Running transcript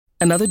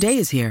Another day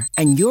is here,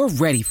 and you're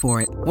ready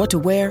for it. What to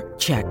wear?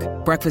 Check.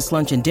 Breakfast,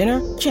 lunch, and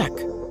dinner? Check.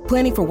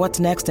 Planning for what's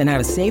next and how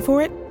to save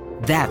for it?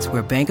 That's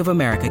where Bank of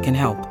America can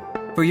help.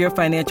 For your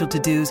financial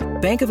to-dos,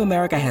 Bank of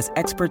America has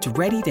experts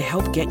ready to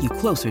help get you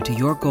closer to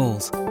your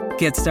goals.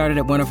 Get started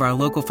at one of our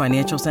local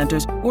financial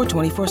centers or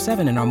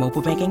 24/7 in our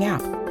mobile banking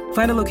app.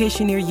 Find a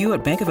location near you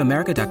at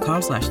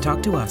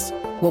bankofamerica.com/talktous.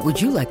 What would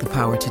you like the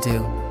power to do?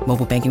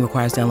 Mobile banking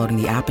requires downloading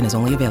the app and is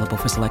only available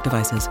for select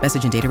devices.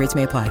 Message and data rates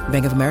may apply.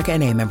 Bank of America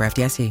N.A., member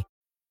FDIC.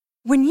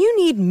 When you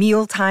need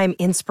mealtime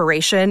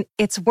inspiration,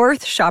 it's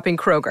worth shopping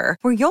Kroger,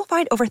 where you'll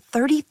find over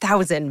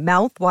 30,000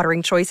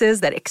 mouth-watering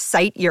choices that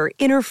excite your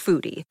inner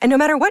foodie. And no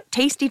matter what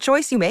tasty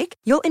choice you make,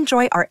 you'll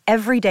enjoy our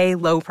everyday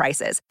low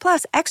prices,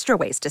 plus extra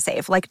ways to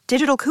save, like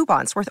digital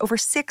coupons worth over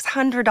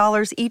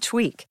 $600 each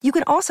week. You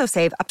can also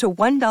save up to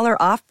 $1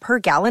 off per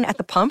gallon at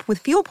the pump with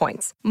fuel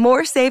points.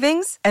 More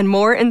savings and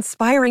more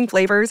inspiring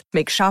flavors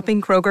make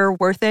shopping Kroger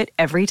worth it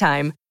every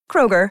time.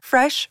 Kroger,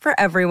 fresh for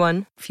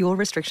everyone. Fuel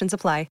restrictions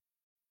apply.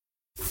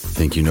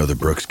 Think you know the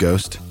Brooks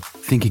Ghost?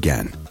 Think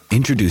again.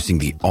 Introducing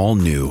the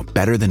all-new,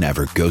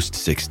 better-than-ever Ghost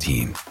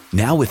 16.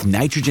 Now with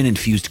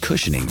nitrogen-infused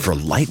cushioning for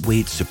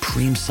lightweight,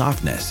 supreme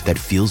softness that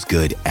feels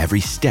good every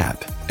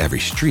step, every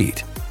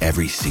street,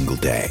 every single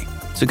day.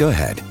 So go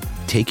ahead,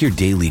 take your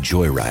daily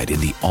joyride in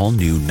the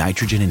all-new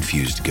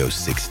nitrogen-infused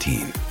Ghost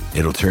 16.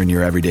 It'll turn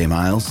your everyday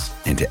miles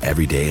into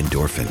everyday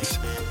endorphins.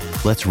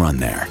 Let's run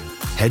there.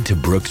 Head to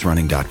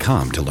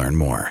brooksrunning.com to learn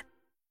more.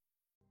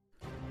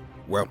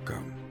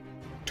 Welcome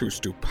to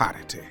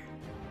Stupidity,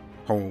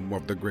 home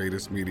of the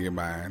greatest media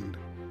mind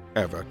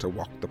ever to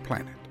walk the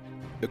planet.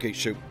 Okay,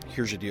 so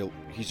here's the deal.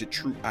 He's a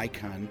true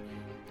icon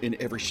in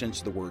every sense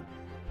of the word.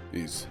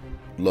 He's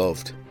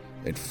loved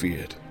and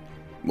feared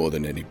more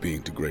than any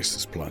being to grace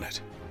this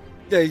planet.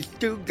 There's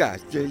two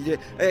guys,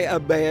 a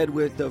man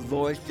with a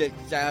voice that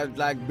sounds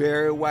like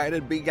Barry White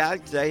and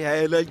Beyonce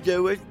had a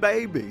Jewish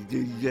baby.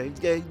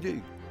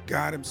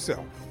 God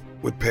himself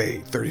would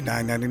pay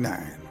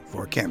 $39.99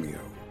 for a cameo.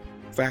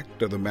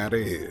 Fact of the matter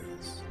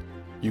is,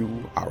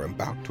 you are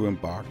about to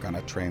embark on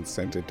a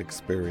transcendent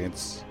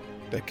experience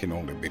that can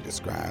only be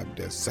described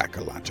as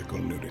psychological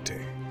nudity.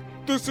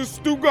 This is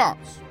Stu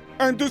Goss,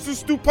 and this is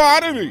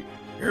Stupidity.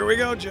 Here we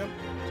go, Jim.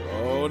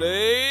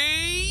 Tony!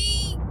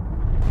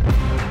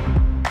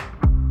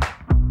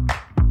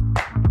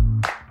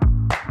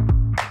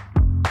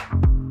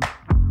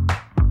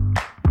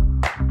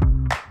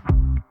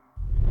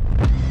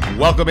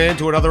 Welcome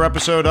into another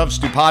episode of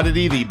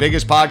Stupidity, the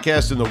biggest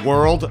podcast in the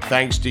world,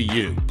 thanks to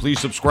you. Please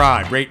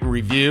subscribe, rate and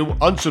review,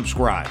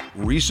 unsubscribe,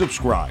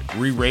 resubscribe,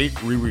 re-rate,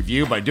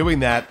 re-review. By doing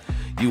that,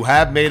 you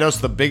have made us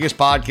the biggest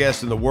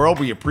podcast in the world.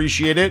 We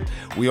appreciate it.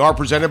 We are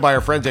presented by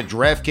our friends at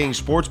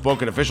DraftKings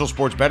Sportsbook, an official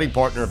sports betting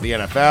partner of the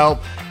NFL.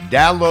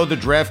 Download the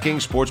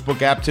DraftKings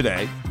Sportsbook app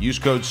today. Use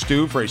code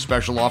STU for a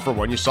special offer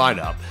when you sign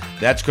up.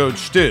 That's code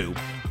STU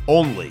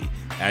only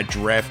at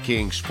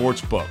DraftKings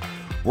Sportsbook.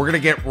 We're going to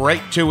get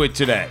right to it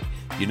today.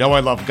 You know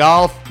I love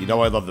golf. You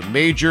know I love the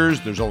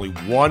majors. There's only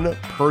one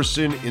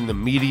person in the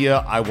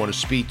media I want to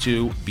speak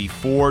to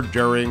before,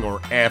 during, or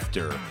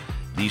after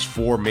these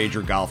four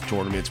major golf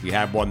tournaments. We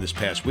had one this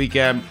past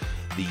weekend,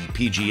 the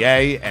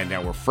PGA, and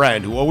our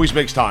friend who always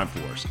makes time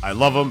for us. I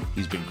love him.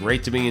 He's been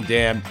great to me and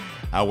Dan.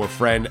 Our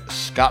friend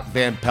Scott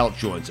Van Pelt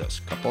joins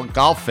us. A couple of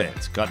golf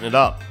fans cutting it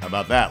up. How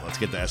about that? Let's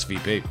get to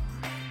SVP.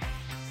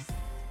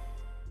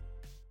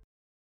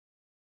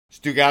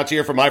 Stu Gotts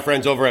here from my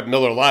friends over at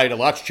Miller Lite. A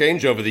lot's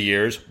changed over the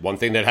years. One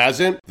thing that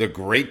hasn't, the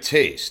great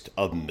taste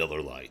of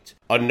Miller Lite.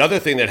 Another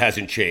thing that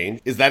hasn't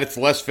changed is that it's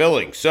less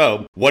filling.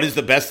 So, what is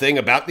the best thing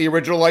about the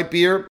original light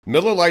beer?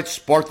 Miller Lite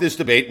sparked this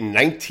debate in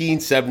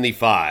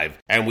 1975,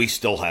 and we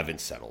still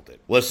haven't settled it.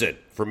 Listen,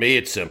 for me,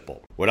 it's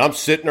simple. When I'm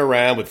sitting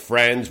around with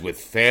friends, with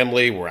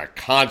family, we're at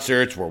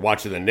concerts, we're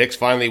watching the Knicks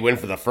finally win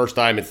for the first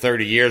time in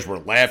 30 years, we're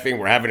laughing,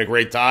 we're having a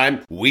great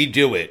time, we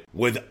do it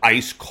with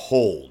ice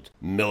cold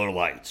Miller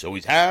Lites.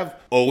 Always have,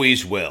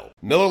 always will.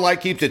 Miller Lite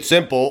keeps it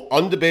simple,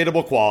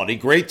 undebatable quality,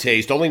 great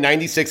taste, only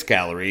 96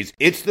 calories.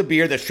 It's the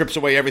beer that strips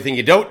away everything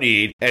you don't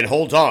need and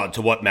holds on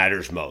to what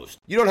matters most.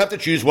 You don't have to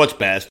choose what's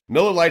best.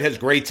 Miller Lite has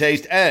great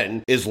taste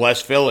and is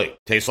less filling.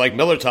 Tastes like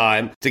Miller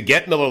time. To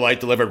get Miller Lite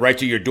delivered right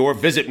to your door,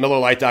 visit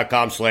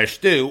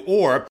MillerLite.com/stew,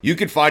 or you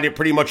can find it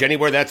pretty much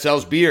anywhere that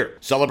sells beer.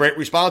 Celebrate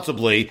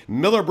responsibly.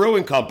 Miller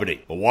Brewing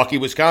Company, Milwaukee,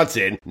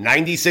 Wisconsin.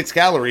 96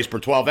 calories per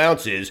 12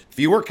 ounces.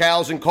 Fewer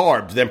calories and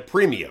carbs than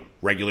premium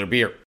regular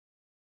beer.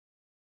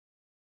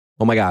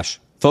 Oh my gosh.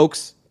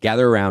 Folks,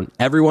 gather around.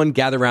 Everyone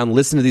gather around.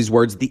 Listen to these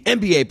words. The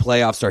NBA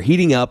playoffs are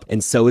heating up,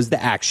 and so is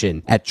the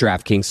action at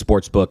DraftKings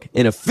Sportsbook,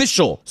 an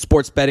official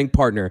sports betting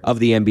partner of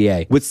the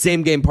NBA. With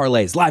same-game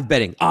parlays, live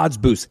betting, odds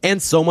boosts,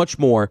 and so much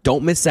more,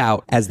 don't miss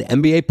out as the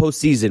NBA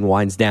postseason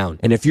winds down.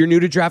 And if you're new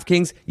to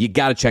DraftKings, you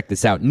gotta check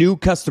this out. New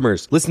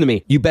customers, listen to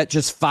me. You bet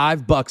just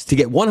 $5 to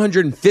get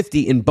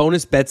 $150 in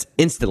bonus bets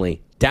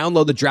instantly.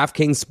 Download the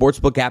DraftKings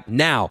Sportsbook app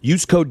now.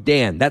 Use code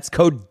DAN. That's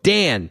code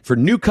DAN for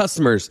new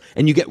customers,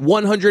 and you get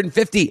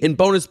 $150 in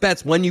bonus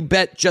bets when you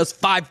bet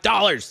just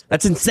 $5.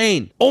 That's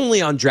insane.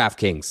 Only on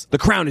DraftKings. The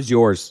crown is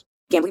yours.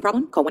 Gambling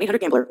problem? Call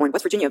 1-800-GAMBLER. Or in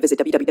West Virginia, visit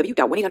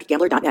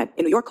www.1800gambler.net.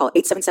 In New York, call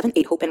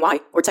 877-8-HOPE-NY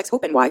or text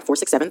HOPE-NY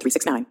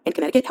 467-369. In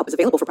Connecticut, help is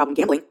available for problem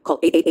gambling. Call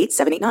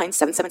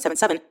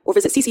 888-789-7777 or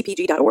visit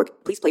ccpg.org.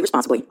 Please play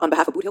responsibly. On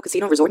behalf of Boot Hill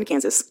Casino Resort in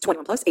Kansas.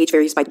 21 plus. Age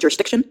varies by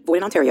jurisdiction. Void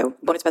in Ontario.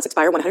 Bonus bets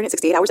expire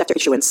 168 hours after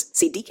issuance.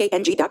 See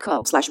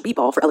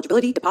dkng.co/bball for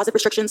eligibility, deposit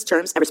restrictions,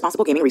 terms, and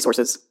responsible gaming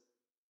resources.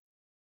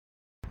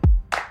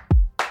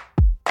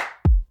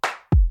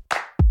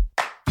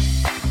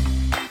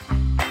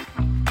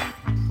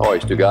 How are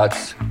you,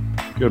 Stugotz?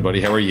 Good, buddy.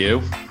 How are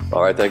you?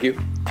 All right, thank you.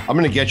 I'm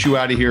going to get you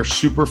out of here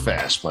super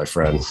fast, my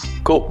friend.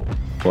 Cool.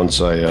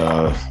 Once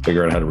I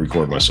figure out how to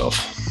record myself.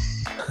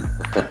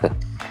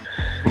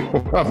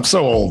 I'm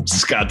so old,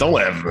 Scott. Don't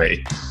laugh at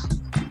me.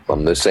 I'm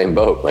in the same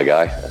boat, my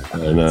guy. I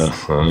know.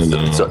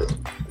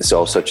 It's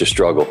all such a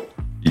struggle.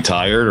 You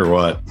tired or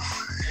what?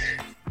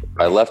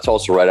 I left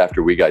Tulsa right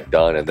after we got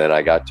done, and then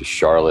I got to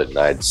Charlotte, and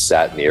I had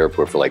sat in the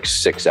airport for like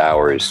 6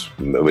 hours.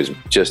 It was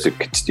just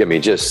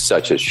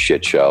such a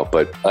shit show.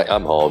 But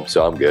I'm home,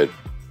 so I'm good.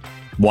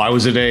 Why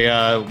was it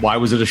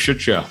a shit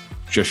show?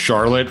 Just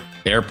Charlotte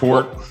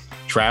airport,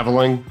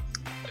 traveling.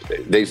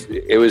 They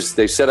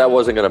said I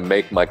wasn't going to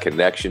make my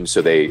connection,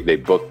 so they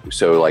booked.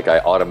 So like I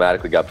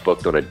automatically got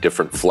booked on a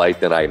different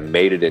flight. Then I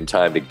made it in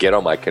time to get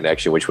on my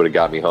connection, which would have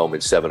got me home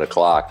at 7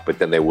 o'clock. But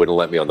then they wouldn't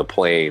let me on the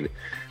plane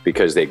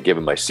because they'd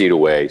given my seat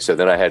away. So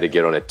then I had to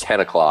get on at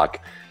 10 o'clock,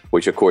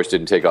 which of course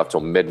didn't take off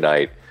till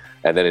midnight.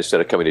 And then instead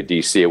of coming to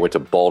DC, I went to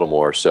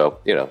Baltimore. So,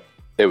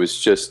 it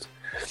was just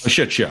a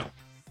shit show.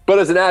 But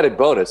as an added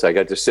bonus, I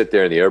got to sit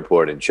there in the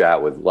airport and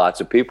chat with lots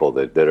of people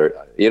that are,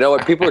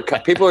 people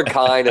are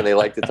kind and they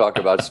like to talk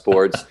about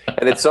sports.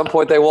 And at some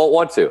point they won't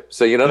want to.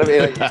 So you know what I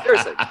mean? Like,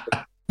 seriously.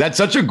 That's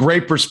such a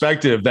great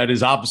perspective that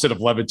is opposite of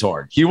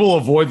Levitard. He will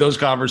avoid those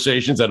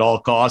conversations at all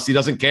costs. He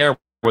doesn't care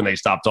when they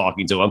stop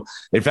talking to him.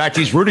 In fact,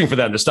 he's rooting for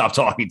them to stop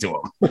talking to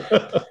him.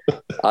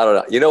 I don't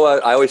know. You know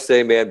what? I always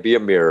say, man, be a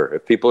mirror.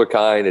 If people are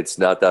kind, it's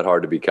not that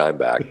hard to be kind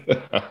back.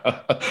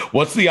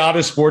 What's the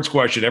oddest sports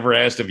question ever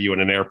asked of you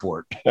in an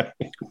airport?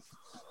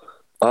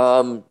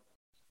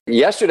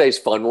 Yesterday's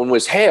fun one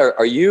was, hey,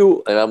 are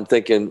you, and I'm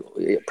thinking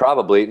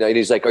probably, and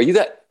he's like,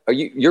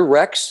 you're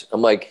Rex?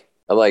 I'm like,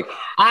 and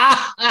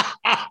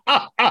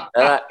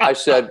I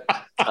said,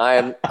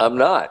 I'm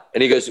not.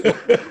 And he goes,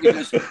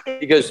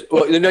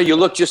 well, you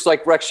look just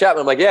like Rex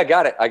Chapman. I'm like, yeah, I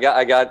got it. I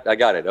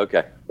got it.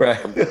 Okay. Right.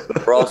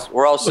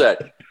 We're all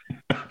set.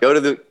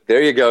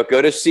 There you go.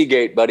 Go to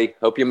Seagate, buddy.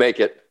 Hope you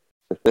make it.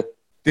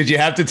 Did you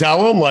have to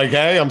tell him like,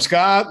 hey, I'm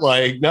Scott?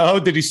 Like, no.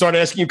 Did he start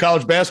asking you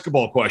college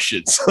basketball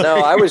questions?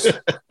 No, I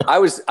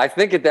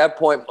think at that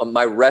point,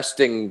 my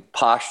resting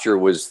posture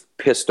was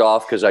pissed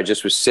off because I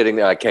just was sitting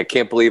there. I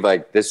can't believe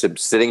I'm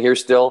sitting here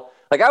still.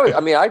 Like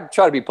I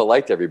try to be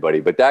polite to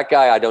everybody, but that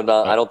guy, I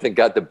don't think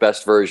got the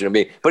best version of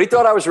me. But he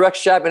thought I was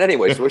Rex Chapman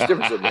anyway, so what's the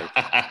difference with me?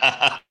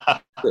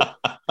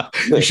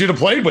 You should have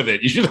played with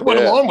it. You should have went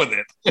along with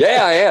it.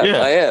 Yeah, I am.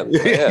 Yeah. I am.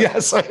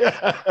 Yes, I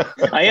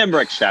am. I am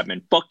Rex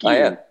Chapman. Fuck you. I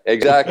am.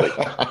 Exactly.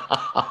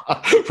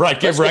 Right.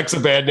 Give Rex a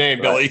bad name,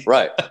 Billy.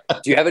 Right.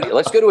 Do you have it?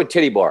 Let's go to a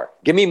titty bar.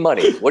 Give me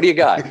money. What do you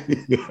got?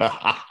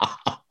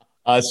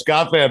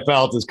 Scott Van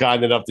Pelt is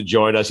kind enough to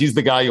join us. He's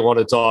the guy you want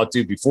to talk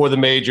to before the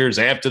majors,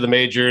 after the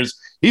majors.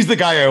 He's the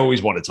guy I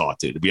always want to talk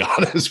to be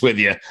honest with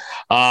you.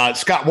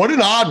 Scott, what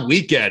an odd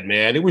weekend,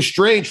 man. It was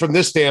strange from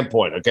this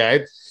standpoint,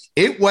 okay?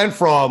 It went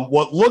from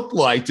what looked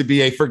like to be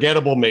a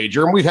forgettable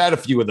major, and we've had a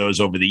few of those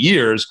over the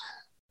years,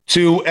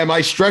 to, am I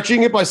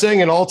stretching it by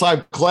saying an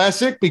all-time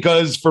classic?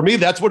 Because for me,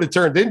 that's what it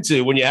turned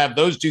into when you have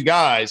those two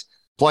guys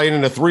playing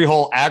in a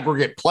 3-hole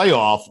aggregate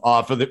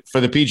playoff for the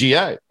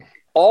PGA.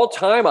 All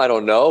time, I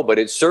don't know, but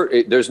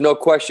there's no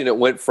question it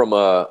went from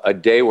a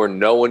day where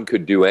no one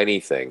could do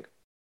anything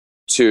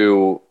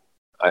to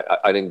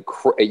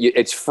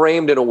it's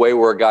framed in a way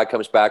where a guy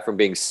comes back from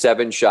being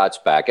 7 shots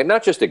back, and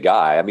not just a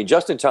guy. I mean,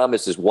 Justin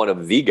Thomas is one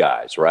of the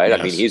guys, right? Yes,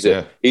 I mean,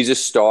 he's a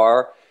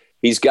star.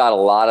 He's got a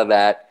lot of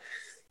that.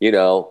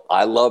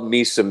 I love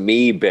me some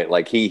me bit.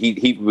 Like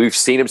we've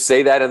seen him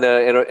say that in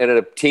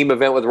a team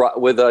event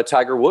with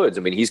Tiger Woods.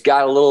 I mean, he's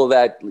got a little of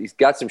that. He's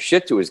got some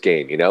shit to his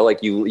game. Like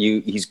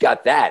he's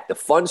got that, the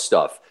fun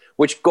stuff,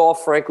 which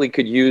golf frankly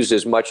could use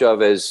as much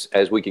of as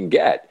we can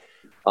get.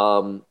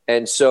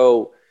 And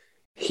so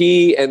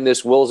he and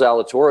this Will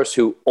Zalatoris,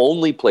 who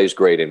only plays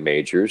great in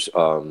majors.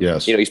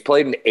 Yes. He's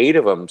played in 8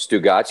 of them.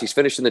 Stugotz. He's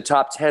finished in the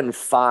top 10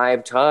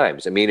 5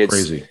 times. I mean, it's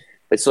crazy.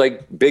 It's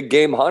like big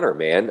game hunter,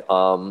 man.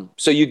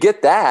 So you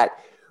get that,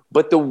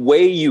 but the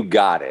way you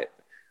got it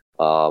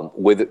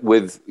with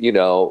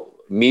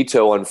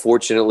Mito,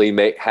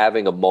 unfortunately,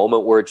 having a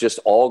moment where it just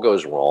all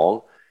goes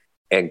wrong.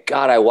 And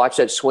God, I watched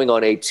that swing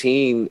on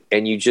 18,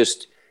 and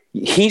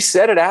he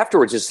said it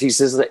afterwards. He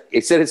said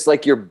it's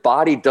like your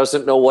body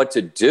doesn't know what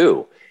to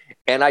do.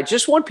 And I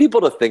just want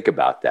people to think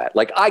about that.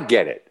 Like, I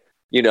get it.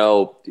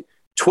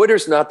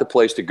 Twitter's not the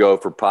place to go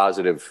for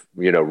positive,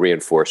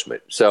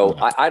 reinforcement. So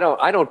I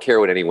don't care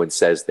what anyone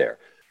says there.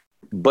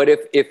 But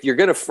if you're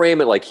going to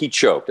frame it like he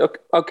choked,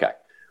 okay,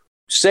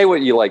 say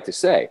what you like to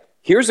say.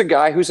 here's a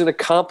guy who's an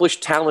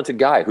accomplished, talented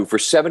guy who for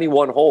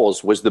 71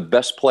 holes was the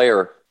best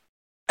player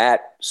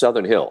at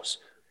Southern Hills.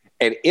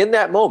 And in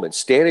that moment,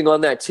 standing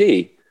on that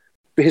tee,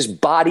 his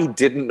body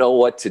didn't know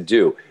what to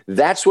do.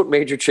 That's what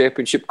major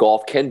championship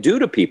golf can do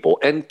to people.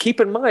 And keep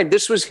in mind,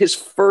 this was his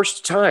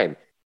first time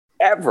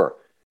ever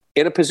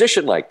in a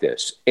position like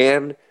this.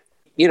 And,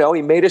 you know,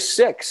 he made a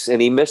 6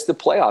 and he missed the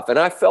playoff. And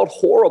I felt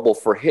horrible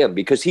for him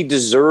because he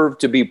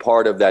deserved to be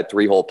part of that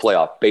 3-hole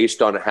playoff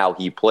based on how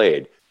he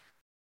played.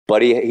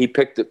 But he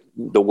picked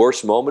the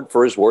worst moment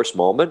for his worst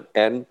moment,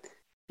 and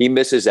he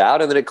misses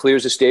out. And then it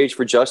clears the stage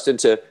for Justin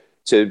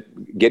to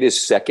get his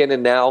second.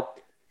 And now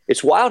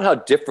it's wild how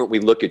different we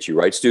look at you,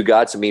 right, Stu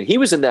Gatz? I mean, he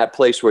was in that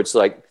place where it's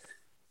like,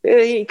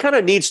 he kind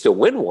of needs to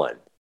win one,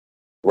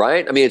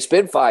 right? I mean, it's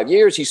been 5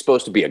 years. He's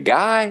supposed to be a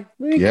guy.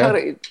 He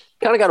kind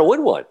of got to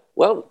win one.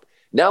 Well,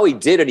 now he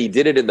did it. He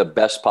did it in the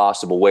best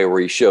possible way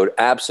where he showed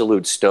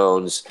absolute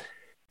stones.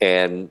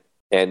 And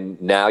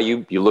now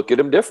you look at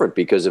him different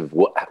because of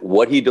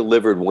what he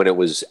delivered when it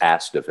was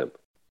asked of him.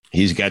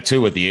 He's got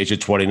 2 at the age of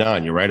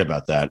 29. You're right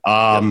about that.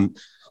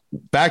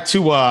 Back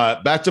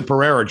to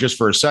Pereira just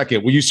for a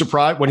second. Were you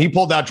surprised when he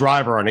pulled that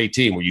driver on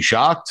 18? Were you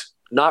shocked?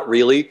 Not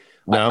really.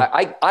 No.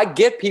 I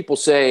get people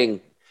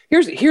saying,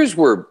 here's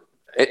where,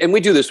 and we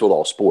do this with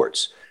all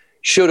sports,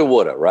 shoulda,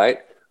 woulda,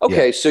 right?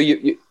 Okay, yeah. So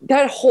you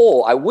that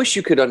hole, I wish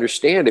you could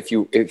understand if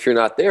you're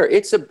not there.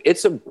 It's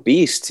a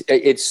beast.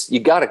 You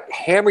got to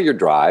hammer your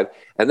drive,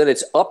 and then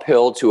it's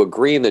uphill to a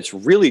green that's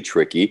really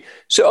tricky.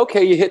 So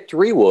okay, you hit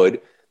 3-wood,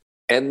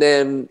 and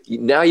then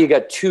now you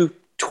got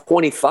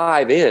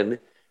 225 in,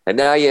 and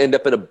now you end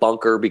up in a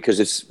bunker because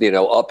it's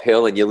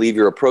uphill, and you leave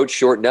your approach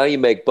short. Now you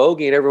make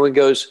bogey, and everyone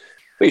goes,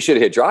 "Well, you should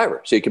have hit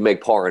driver so you can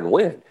make par and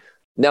win."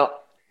 Now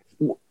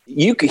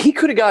he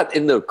could have got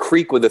in the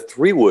creek with a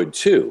 3-wood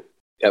too.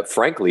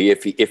 Frankly,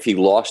 if he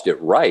lost it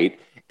right.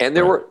 And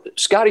there were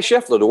Scotty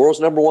Scheffler, the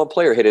world's #1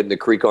 player, hit it in the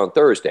creek on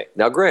Thursday.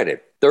 Now, granted,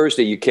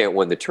 Thursday you can't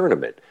win the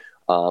tournament.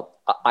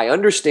 I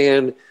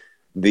understand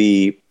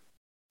the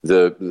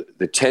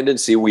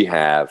tendency we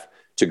have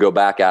to go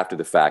back after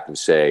the fact and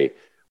say,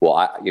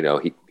 well,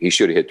 he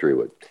should have hit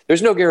 3-wood.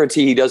 There's no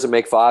guarantee he doesn't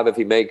make 5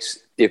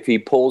 if he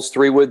pulls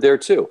 3-wood there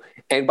too.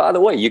 And by the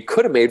way, you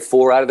could have made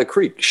 4 out of the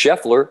creek.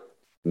 Scheffler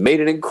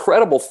made an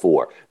incredible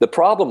 4.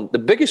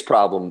 The biggest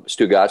problem,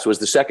 Stu Gatz, was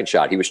the second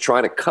shot. He was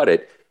trying to cut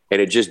it, and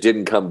it just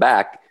didn't come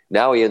back.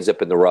 Now he ends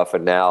up in the rough,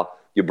 and now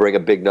you bring a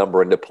big number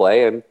into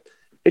play, and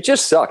it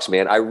just sucks,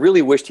 man. I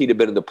really wished he'd have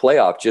been in the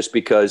playoff just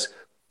because,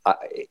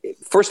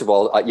 first of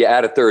all, you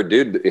add a third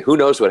dude, who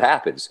knows what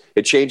happens?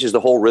 It changes the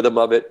whole rhythm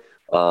of it.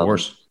 Of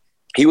course.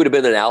 He would have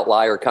been an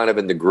outlier kind of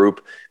in the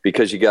group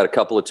because you got a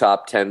couple of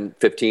top 10,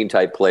 15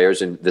 type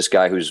players and this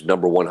guy who's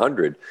number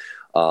 100.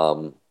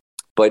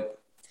 But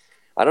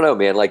I don't know,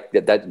 man, like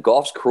that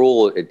golf's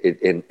cruel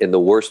in the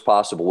worst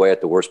possible way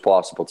at the worst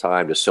possible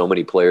time to so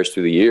many players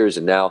through the years.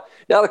 And now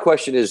the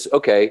question is,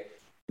 okay,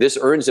 this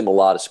earns him a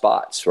lot of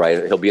spots,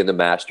 right? He'll be in the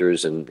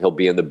Masters and he'll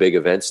be in the big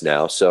events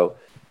now. So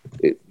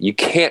you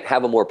can't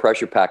have a more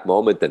pressure-packed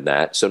moment than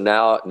that. So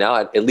now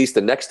at least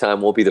the next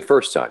time won't be the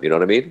first time. You know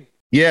what I mean?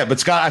 Yeah, but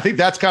Scott, I think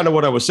that's kind of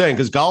what I was saying,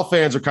 because golf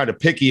fans are kind of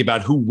picky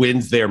about who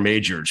wins their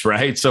majors,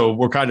 right? So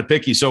we're kind of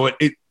picky. So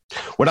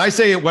when I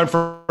say it went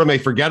from a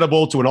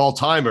forgettable to an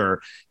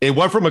all-timer, it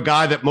went from a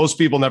guy that most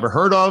people never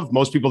heard of,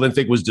 most people didn't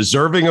think was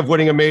deserving of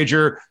winning a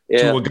major,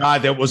 to a guy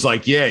that was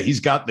like, yeah, he's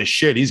got the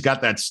shit, he's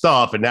got that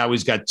stuff, and now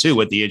he's got 2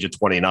 at the age of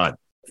 29.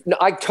 No,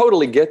 I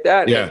totally get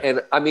that. Yeah.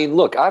 And I mean,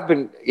 look, I've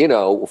been,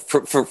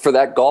 for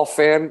that golf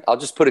fan, I'll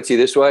just put it to you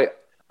this way.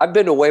 I've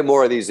been to way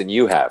more of these than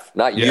you have.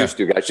 Not you,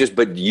 Stu guys,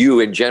 but you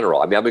in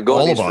general. I mean, I've been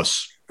going to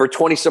these for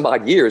 20 some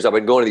odd years. I've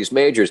been going to these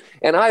majors,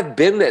 and I've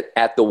been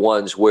at the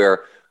ones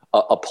where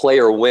a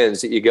player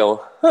wins that you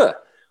go,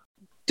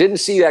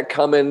 didn't see that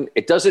coming.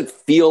 It doesn't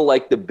feel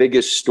like the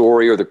biggest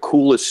story or the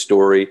coolest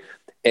story.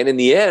 And in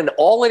the end,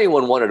 all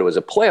anyone wanted was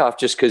a playoff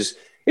just because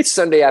it's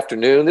Sunday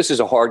afternoon. This is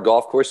a hard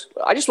golf course.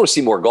 I just want to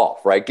see more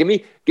golf, right? Give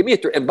me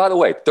and by the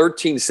way,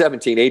 13,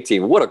 17,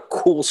 18, what a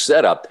cool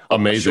setup.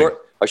 Amazing.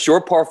 A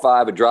short par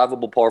 5, a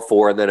drivable par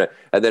 4, and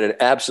then an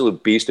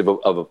absolute beast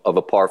of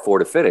a par 4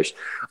 to finish.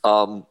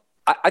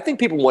 I think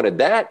people wanted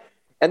that.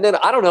 And then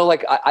I don't know,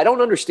 like I don't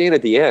understand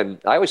at the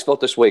end. I always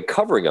felt this way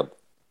covering them.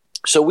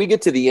 So we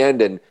get to the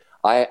end, and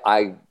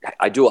I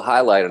do a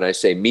highlight, and I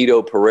say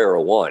Mito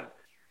Pereira won.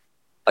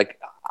 Like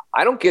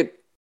I don't get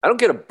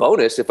a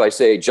bonus if I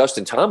say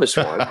Justin Thomas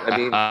won. I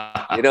mean,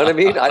 you know what I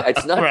mean?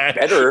 It's not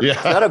better. Yeah.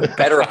 It's not a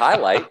better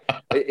highlight.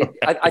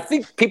 I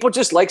think people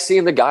just like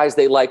seeing the guys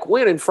they like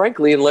win. And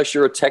frankly, unless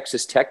you're a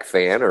Texas Tech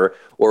fan or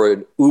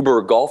an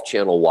Uber Golf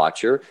Channel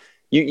watcher,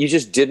 you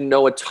just didn't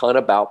know a ton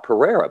about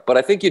Pereira. But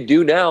I think you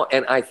do now.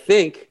 And I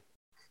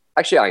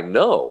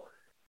know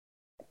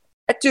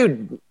that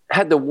dude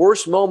had the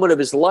worst moment of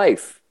his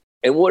life.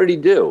 And what did he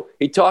do?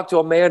 He talked to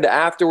Amanda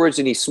afterwards,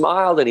 and he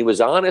smiled, and he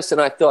was honest.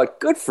 And I thought,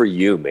 good for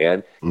you,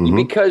 man. Mm-hmm.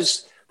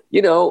 Because,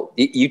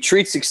 you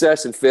treat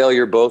success and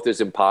failure both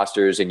as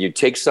imposters, and you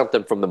take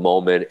something from the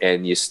moment,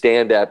 and you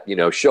stand up,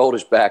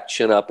 shoulders back,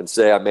 chin up, and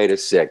say, I made a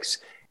 6.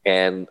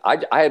 And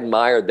I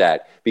admired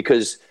that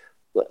because,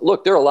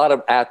 look, there are a lot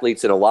of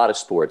athletes in a lot of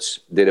sports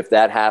that if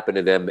that happened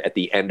to them at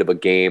the end of a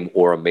game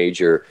or a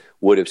major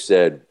would have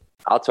said,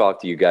 I'll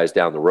talk to you guys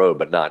down the road,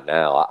 but not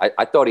now.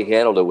 I thought he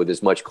handled it with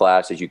as much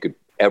class as you could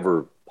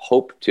ever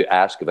hope to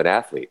ask of an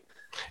athlete.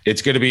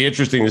 It's going to be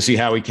interesting to see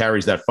how he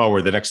carries that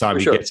forward the next time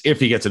if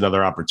he gets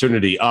another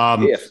opportunity.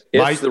 If's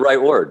the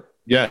right word.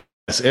 Yes,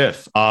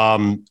 if.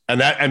 And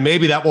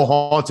maybe that will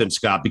haunt him,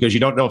 Scott, because you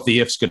don't know if the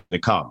if's going to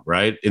come,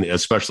 right?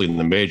 Especially in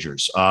the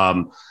majors.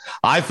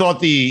 I thought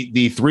the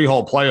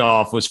 3-hole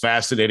playoff was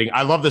fascinating.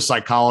 I love the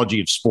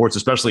psychology of sports,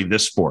 especially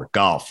this sport,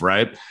 golf,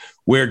 right?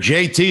 Where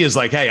JT is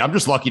like, hey, I'm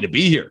just lucky to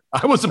be here.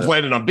 I wasn't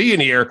planning on being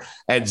here.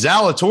 And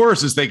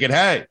Zalatoris is thinking,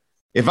 hey,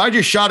 if I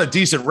just shot a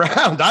decent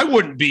round, I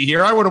wouldn't be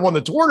here. I would have won the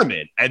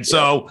tournament. And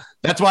so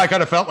that's why I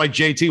kind of felt like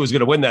JT was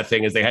going to win that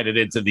thing as they headed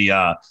into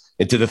the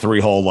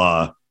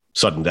 3-hole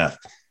sudden death.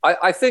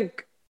 I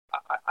think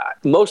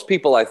most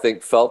people,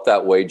 felt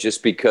that way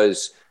just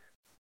because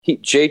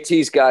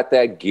JT's got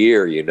that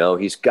gear,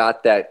 he's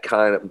got that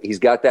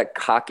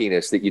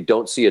cockiness that you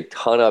don't see a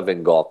ton of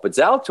in golf. But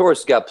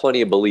Zalatoris got plenty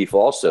of belief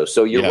also.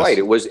 So you're right.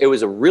 It was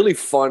a really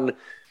fun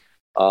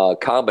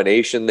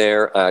combination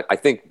there. I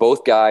think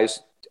both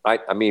guys.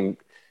 I mean,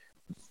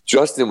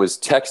 Justin was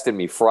texting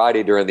me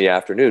Friday during the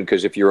afternoon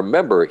because if you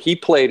remember, he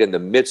played in the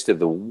midst of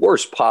the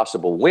worst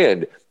possible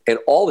wind, and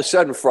all of a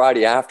sudden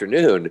Friday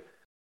afternoon,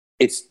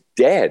 it's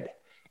dead.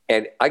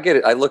 And I get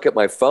it. I look at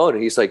my phone,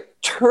 and he's like,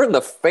 "Turn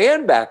the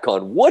fan back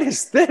on. What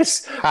is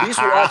this?" He's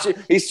watching.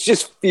 He's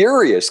just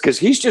furious because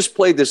he's just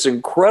played this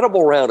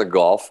incredible round of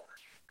golf.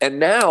 And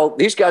now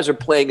these guys are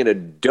playing in a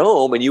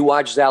dome, and you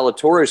watch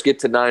Zalatoris get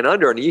to 9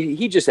 under, and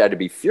he just had to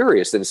be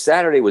furious. And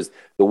Saturday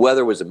the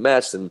weather was a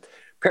mess, and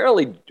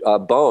apparently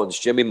Bones,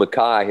 Jimmy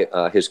Mackay,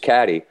 his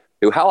caddy,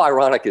 who, how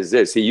ironic is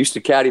this? He used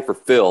to caddy for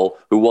Phil,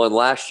 who won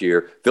last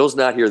year. Phil's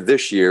not here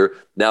this year.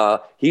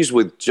 Now he's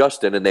with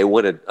Justin, and they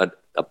win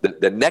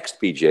the next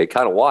PGA.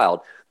 Kind of wild,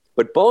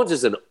 but Bones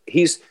is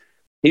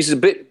he's a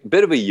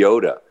bit of a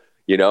Yoda.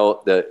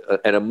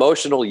 An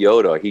emotional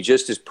Yoda. He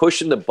just is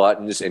pushing the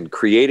buttons and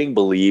creating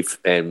belief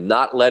and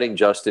not letting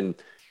Justin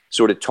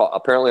sort of talk.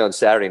 Apparently on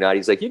Saturday night,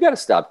 he's like, you got to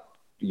stop,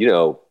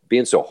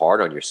 being so hard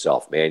on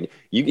yourself, man.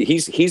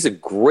 He's a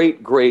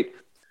great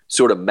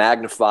sort of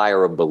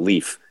magnifier of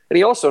belief. And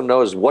he also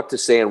knows what to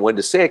say and when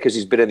to say it because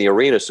he's been in the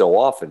arena so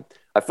often.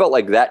 I felt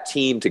like that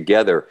team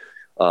together,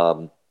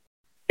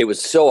 it was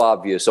so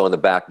obvious on the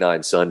back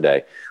nine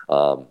Sunday.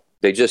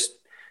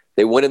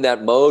 They went in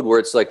that mode where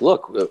it's like,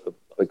 look,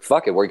 like,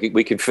 fuck it,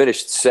 we can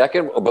finish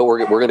second, but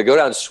we're going to go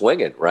down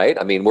swinging, right?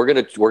 I mean, we're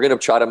going to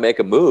try to make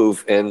a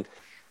move, and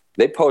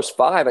they post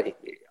 5.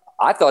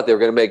 I thought they were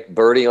going to make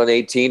birdie on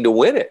 18 to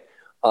win it.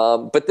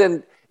 But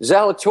then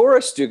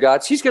Zalatoris,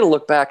 Stugotz, he's going to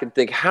look back and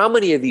think, how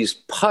many of these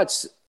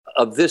putts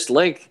of this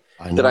length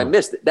did I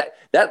miss?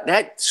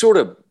 That sort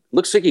of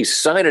looks like he's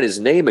signing his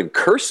name in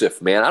cursive,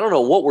 man. I don't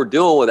know what we're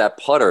doing with that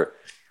putter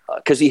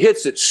because he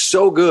hits it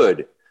so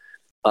good.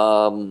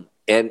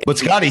 But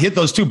Scott, he hit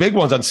those 2 big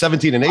ones on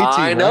 17 and 18.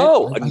 I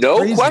know, right?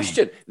 no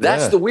question.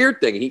 That's the weird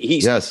thing.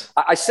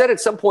 I said at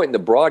some point in the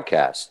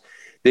broadcast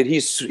that he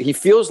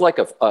feels like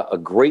a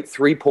great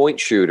 3-point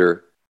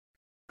shooter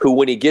who,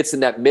 when he gets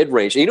in that mid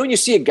range, when you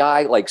see a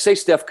guy like, say,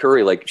 Steph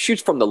Curry, like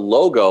shoots from the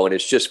logo and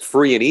it's just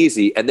free and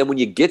easy, and then when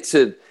you get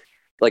to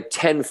like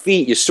 10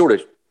 feet, you sort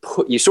of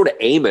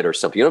aim it or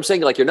something. You know what I'm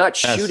saying? Like you're not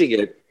shooting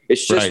it.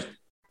 It's just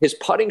his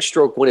putting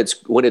stroke when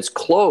it's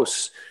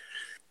close.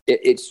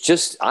 It's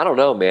just, I don't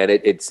know, man.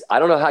 I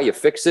don't know how you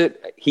fix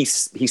it. He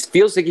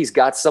feels like he's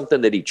got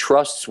something that he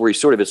trusts where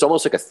it's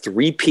almost like a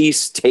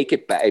 3-piece take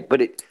it back.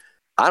 But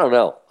I don't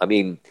know. I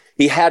mean,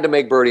 he had to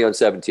make birdie on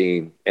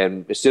 17.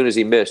 And as soon as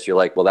he missed, you're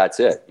like, well, that's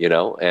it,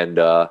 And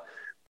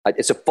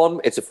it's a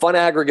fun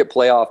aggregate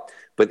playoff.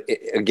 But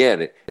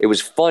it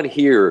was fun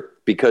here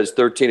because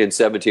 13 and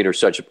 17 are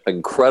such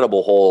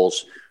incredible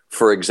holes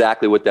for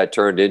exactly what that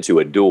turned into,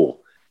 a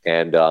duel.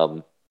 And,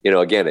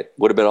 again, it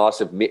would have been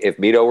awesome if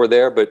Mito were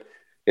there, but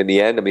in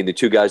the end, I mean, the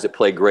 2 guys that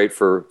played great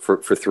for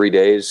 3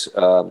 days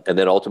and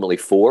then ultimately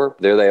 4,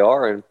 there they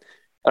are. And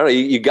I don't know,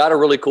 you got a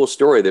really cool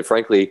story that,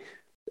 frankly,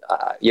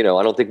 I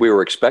don't think we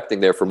were expecting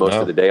there for most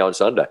of the day on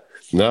Sunday.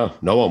 No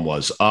one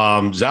was.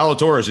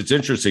 Zalatoris, it's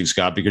interesting,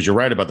 Scott, because you're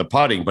right about the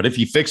putting, but if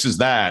he fixes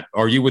that,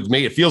 are you with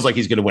me? It feels like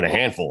he's going to win a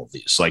handful of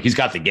these. Like he's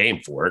got the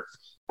game for it.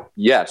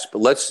 Yes, but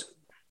let's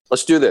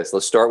do this.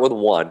 Let's start with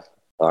 1.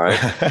 All right.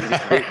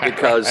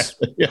 Because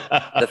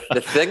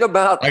the thing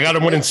about, I got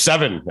him winning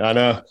 7. I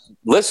know.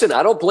 Listen,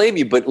 I don't blame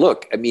you, but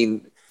look, I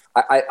mean,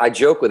 I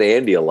joke with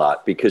Andy a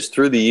lot because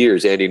through the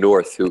years, Andy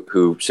North,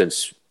 who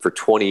since for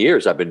 20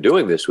 years, I've been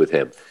doing this with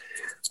him.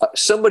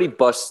 Somebody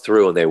busts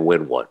through and they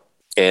win one.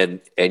 And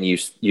you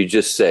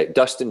just say,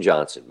 Dustin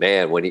Johnson,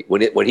 man,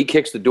 when he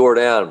kicks the door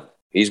down,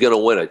 he's going to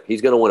win it.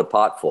 He's going to win a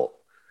pot full.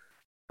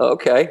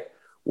 Okay.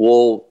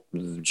 Well,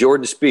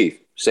 Jordan Spieth,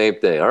 same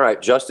thing. All right.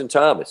 Justin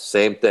Thomas,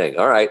 same thing.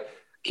 All right.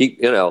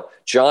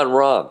 John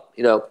Rahm.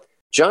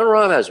 John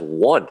Rahm has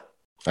 1.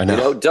 I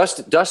know.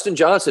 Dustin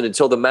Johnson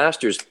until the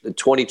Masters in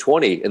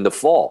 2020 in the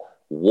fall.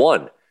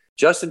 One.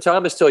 Justin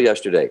Thomas till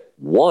yesterday,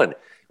 one.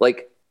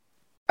 Like,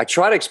 I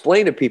try to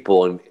explain to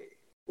people, and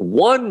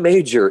one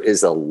major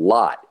is a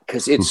lot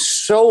because it's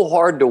so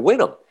hard to win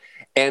them.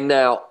 And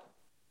now,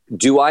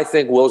 do I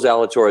think Will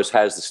Zalatoris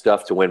has the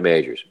stuff to win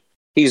majors?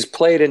 He's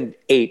played in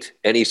 8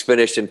 and he's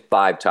finished in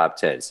 5 top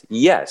 10s.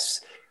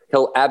 Yes,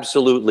 he'll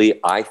absolutely,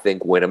 I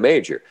think, win a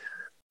major.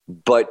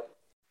 But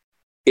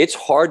it's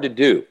hard to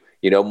do.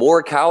 You know,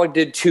 Morikawa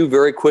did 2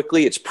 very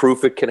quickly. It's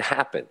proof it can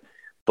happen.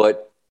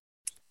 But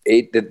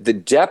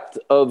the depth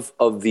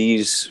of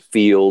these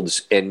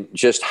fields and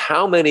just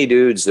how many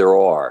dudes there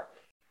are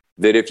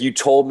that if you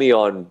told me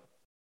on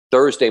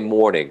Thursday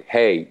morning,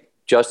 hey,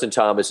 Justin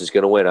Thomas is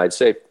going to win, I'd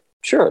say,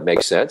 sure, it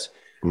makes sense.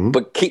 Mm-hmm.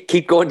 But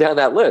keep going down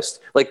that list.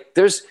 Like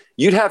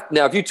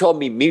now, if you told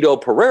me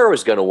Mito Pereira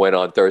is going to win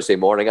on Thursday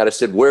morning, I'd have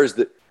said, where's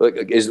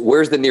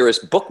the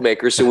nearest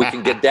bookmaker so we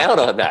can get down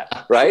on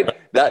that, right?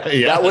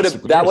 That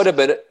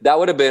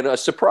would have been a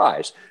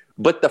surprise.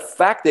 But the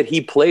fact that he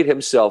played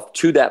himself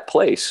to that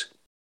place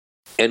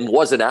and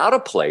wasn't out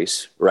of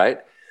place,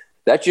 right?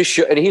 That just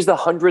and he's the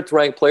 100th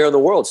ranked player in the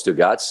world,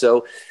 Stugatz.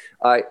 So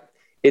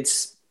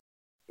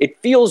it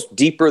feels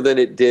deeper than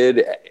it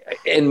did,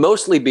 and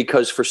mostly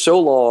because for so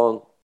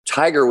long,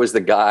 Tiger was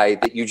the guy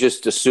that you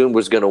just assumed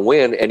was going to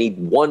win, and he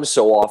won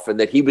so often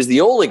that he was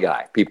the only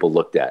guy people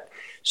looked at.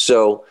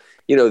 So,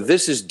 you know,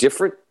 this is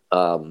different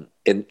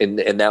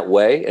in that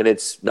way, and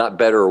it's not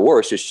better or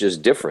worse. It's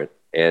just different,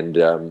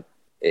 and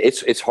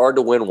it's hard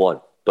to win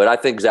one. But I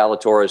think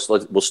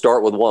Zalatoris, we'll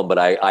start with one, but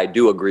I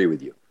do agree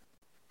with you.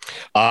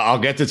 I'll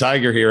get to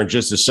Tiger here in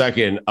just a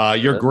second.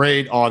 You're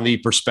great on the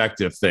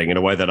perspective thing in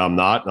a way that I'm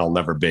not, and I'll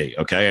never be.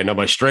 Okay. I know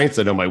my strengths.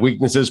 I know my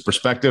weaknesses.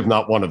 Perspective,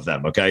 not one of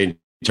them. Okay.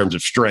 In terms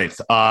of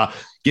strength,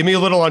 give me a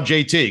little on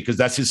JT, because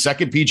that's his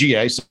second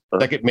PGA,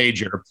 second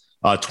major,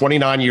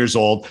 29 years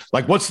old.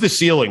 Like, what's the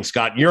ceiling,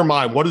 Scott? In your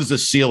mind, what is the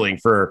ceiling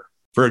for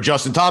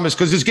Justin Thomas?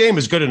 Because his game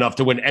is good enough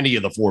to win any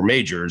of the 4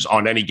 majors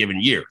on any given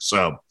year.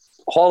 So,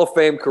 Hall of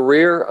Fame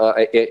career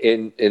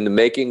in the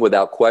making,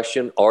 without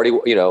question. Already,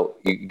 you know,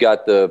 you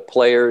got the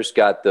players,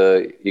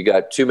 you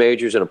got 2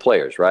 majors and a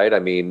players, right? I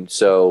mean,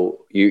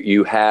 so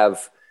you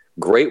have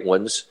great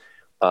ones.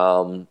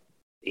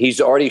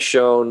 He's already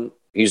shown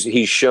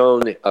he's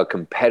shown a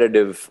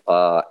competitive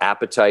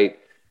appetite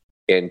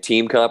in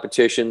team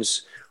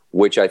competitions,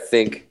 which I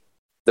think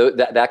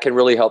that can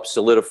really help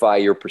solidify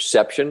your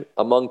perception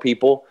among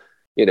people.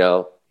 You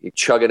know, you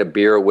chugging a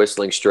beer,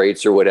 Whistling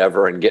Straits or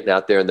whatever, and getting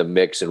out there in the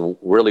mix and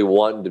really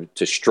wanting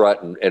to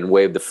strut and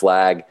wave the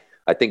flag.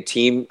 I think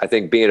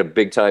being a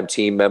big time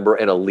team member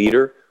and a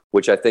leader,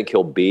 which I think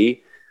he'll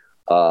be,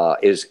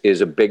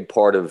 is a big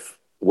part of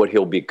what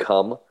he'll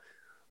become.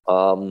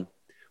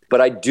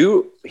 But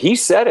he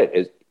said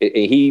it,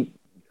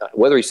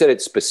 whether he said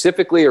it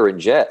specifically or in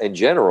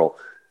general,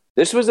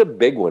 this was a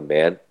big one,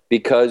 man,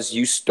 because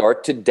you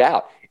start to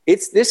doubt.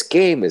 This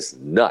game is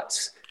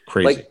nuts.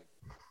 Crazy. Like,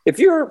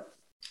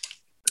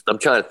 I'm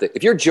trying to think.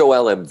 If you're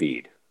Joel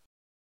Embiid,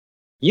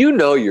 you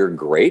know you're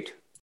great.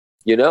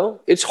 You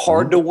know, it's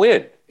hard to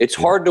win. It's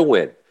hard to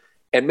win.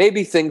 And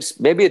maybe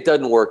it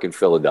doesn't work in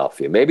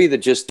Philadelphia. Maybe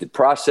the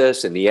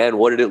process in the end,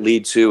 what did it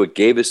lead to? It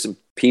gave us some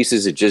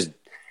pieces. It just,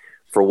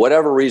 for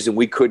whatever reason,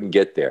 we couldn't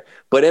get there.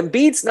 But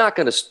Embiid's not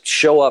going to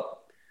show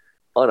up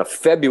on a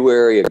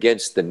February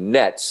against the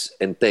Nets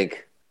and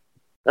think,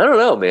 I don't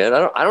know, man.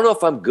 I don't know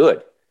if I'm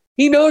good.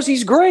 He knows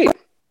he's great.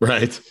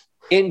 Right.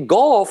 In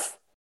golf,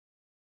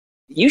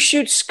 you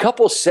shoot a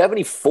couple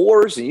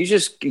 74s and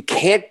you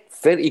can't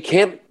fit. You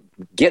can't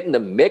get in the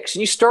mix,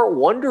 and you start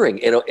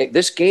wondering. You know,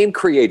 this game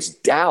creates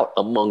doubt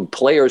among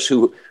players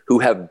who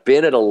have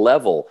been at a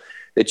level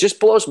that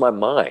just blows my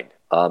mind.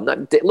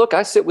 Look,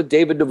 I sit with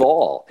David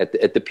Duval at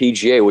the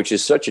PGA, which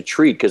is such a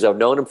treat because I've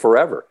known him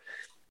forever.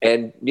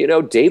 And, you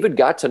know, David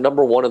got to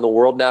number 1 in the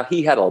world. Now,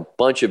 he had a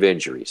bunch of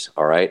injuries,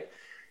 all right?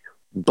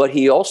 But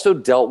he also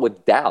dealt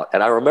with doubt.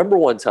 And I remember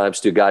one time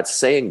Stugatz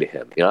saying to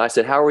him, you know, I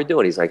said, how are we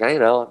doing? He's like,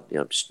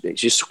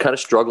 just kind of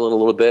struggling a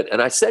little bit.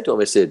 And I said to him,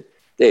 I said,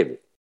 David,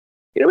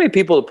 you know how many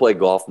people that play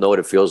golf know what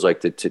it feels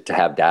like to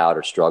have doubt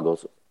or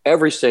struggles?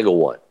 Every single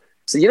one.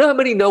 So you know how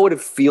many know what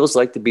it feels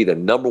like to be the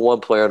number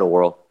 1 player in the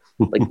world?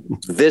 Like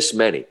this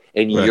many.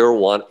 And right. You're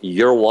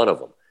one of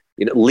them.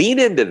 You know, lean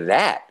into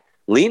that.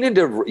 Lean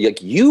into, like,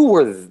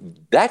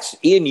 that's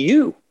in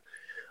you.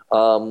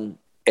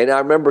 And I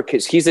remember,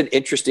 because he's an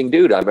interesting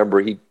dude. I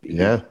remember he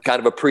kind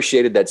of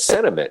appreciated that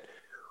sentiment.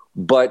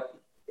 But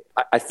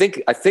I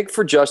think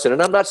for Justin,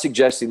 and I'm not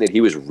suggesting that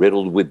he was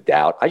riddled with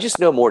doubt. I just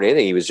know more than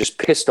anything, he was just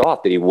pissed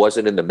off that he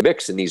wasn't in the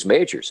mix in these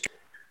majors.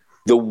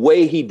 The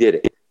way he did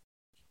it,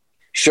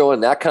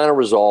 showing that kind of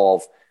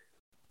resolve,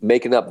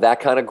 making up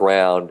that kind of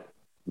ground,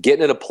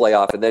 getting in a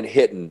playoff, and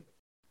then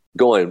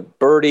going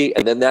birdie,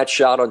 and then that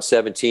shot on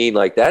 17,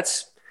 like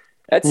that's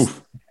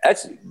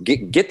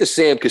get the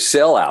Sam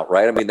Cassell out,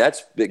 right? I mean,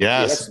 that's big.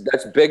 Yes.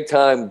 That's big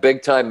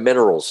time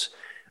minerals.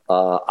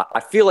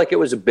 I feel like it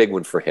was a big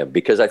one for him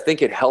because I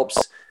think it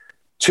helps.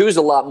 2 is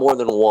a lot more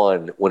than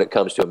 1 when it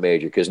comes to a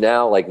major, because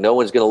now, like, no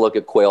one's going to look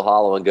at Quail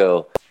Hollow and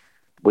go,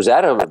 was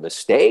that a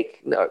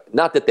mistake? No,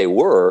 not that they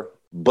were,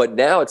 but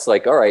now it's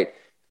like, all right,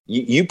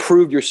 you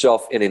proved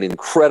yourself in an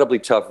incredibly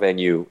tough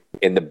venue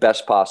in the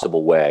best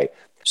possible way.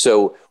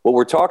 So what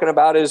we're talking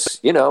about is,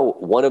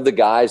 one of the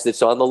guys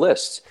that's on the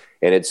list,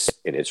 and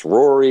it's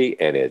Rory,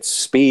 and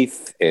it's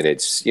Spieth, and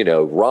it's,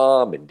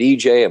 Rahm and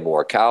DJ and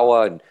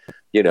Morikawa. And,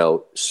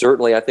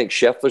 certainly I think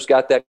Scheffler's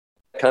got that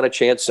kind of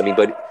chance. I mean,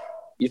 but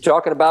you're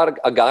talking about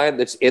a guy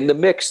that's in the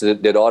mix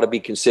that ought to be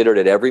considered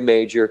at every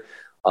major.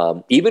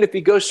 Even if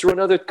he goes through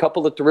another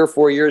couple of 3 or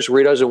 4 years where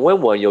he doesn't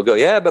win one, you'll go,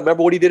 yeah, but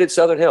remember what he did at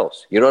Southern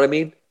Hills. You know what I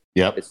mean?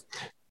 Yep.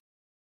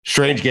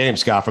 Strange game,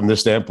 Scott, from this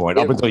standpoint.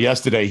 Up until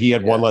yesterday, he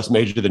had one less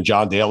major than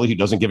John Daly, who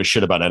doesn't give a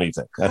shit about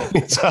anything.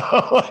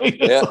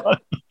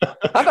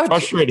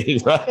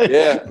 Frustrating, right?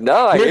 Yeah.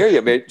 No, I hear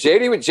you, man.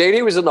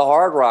 JD was in the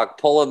Hard Rock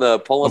pulling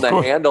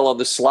the handle on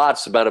the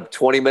slots about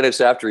 20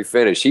 minutes after he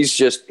finished.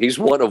 He's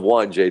one of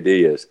one,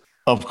 JD is.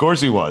 Of course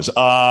he was.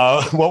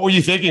 What were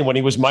you thinking when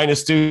he was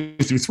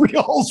 -2 through 3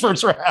 holes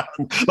first round?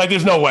 Like,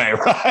 there's no way,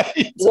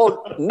 right?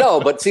 Well,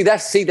 no, but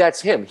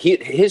that's him.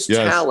 His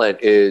talent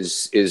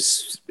is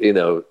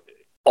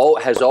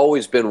has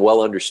always been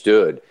well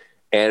understood,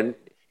 and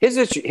his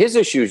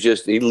issue is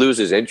just he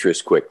loses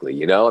interest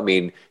quickly. I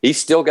mean, he's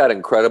still got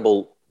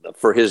incredible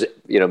for his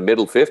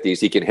middle 50s.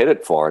 He can hit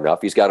it far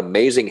enough. He's got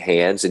amazing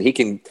hands, and he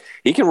can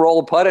roll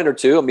a putt in or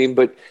two. I mean,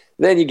 but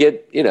then you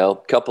get a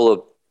couple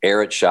of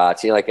errant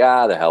shots. You're like,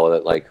 the hell with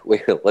it. Like,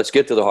 let's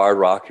get to the Hard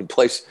Rock and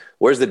place.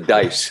 Where's the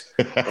dice?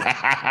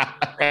 I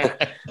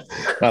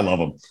love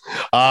him.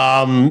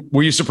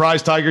 Were you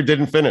surprised Tiger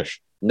didn't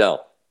finish?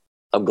 No,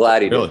 I'm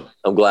glad he didn't.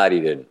 I'm glad he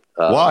didn't.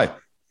 Why?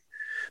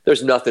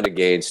 There's nothing to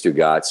gain,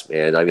 Stugotz,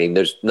 man. I mean,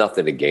 there's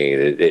nothing to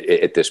gain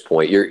at this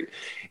point.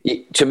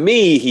 To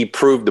me, he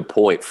proved the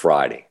point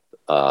Friday.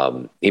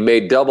 He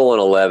made double in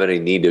 11. He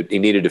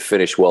needed to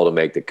finish well to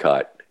make the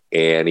cut,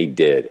 and he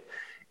did.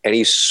 And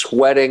he's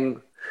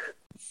sweating.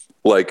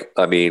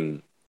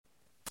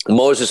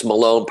 Moses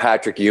Malone,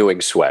 Patrick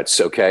Ewing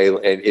sweats, okay?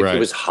 And it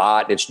was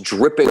hot, and it's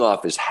dripping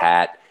off his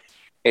hat.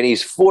 And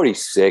he's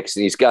 46,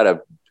 and he's got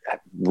a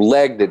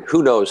leg that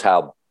who knows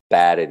how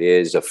bad it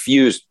is, a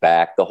fused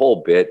back, the whole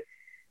bit.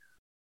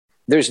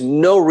 There's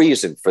no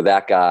reason for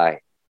that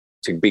guy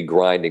to be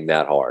grinding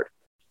that hard.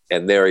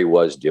 And there he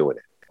was doing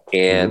it.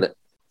 And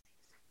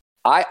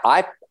I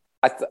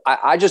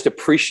just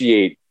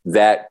appreciate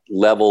that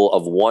level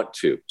of want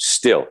to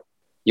still.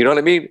 You know what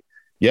I mean?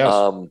 Yes.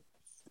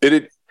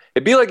 It'd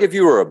be like if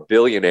you were a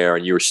billionaire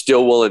and you were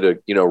still willing to,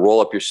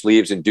 roll up your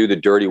sleeves and do the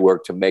dirty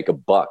work to make a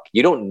buck.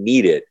 You don't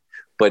need it,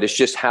 but it's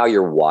just how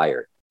you're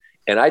wired.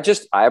 And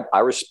I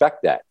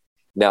respect that.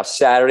 Now,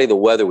 Saturday, the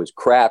weather was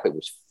crap. It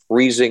was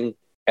freezing.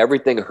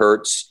 Everything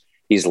hurts.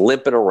 He's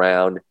limping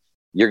around.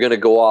 You're going to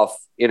go off,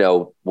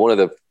 one of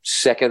the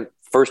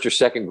first or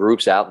second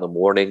groups out in the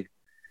morning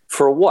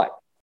for what?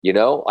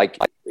 Like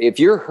if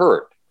you're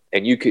hurt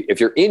and if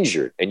you're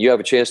injured and you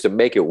have a chance to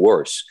make it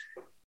worse,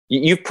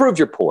 you've proved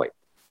your point.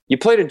 You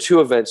played in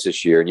 2 events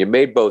this year and you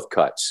made both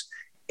cuts.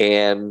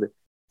 And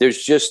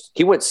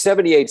he went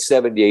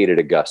 78-78 at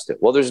Augusta.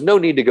 Well, there's no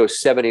need to go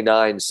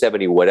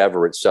 79-70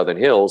 whatever at Southern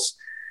Hills.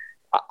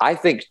 I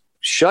think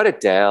shut it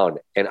down.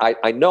 And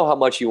I know how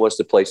much he wants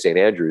to play St.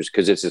 Andrews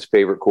because it's his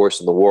favorite course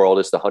in the world.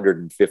 It's the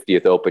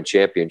 150th Open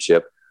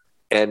Championship.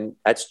 And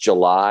that's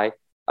July.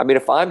 I mean,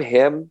 if I'm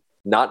him,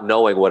 not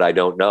knowing what I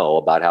don't know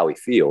about how he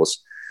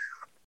feels,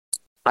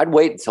 I'd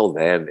wait until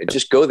then and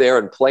just go there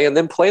and play, and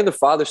then play in the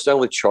Father Son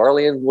with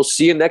Charlie, and we'll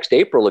see you next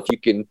April if you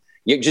can.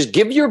 You just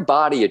give your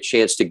body a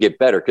chance to get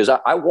better, because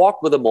I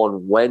walked with him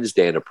on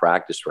Wednesday in a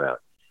practice round,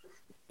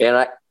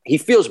 and he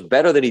feels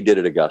better than he did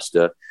at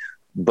Augusta,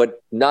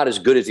 but not as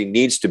good as he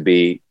needs to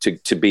be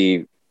to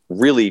be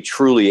really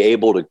truly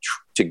able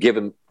to give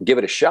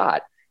it a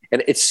shot.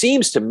 And it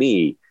seems to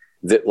me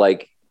that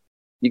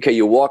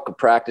you walk a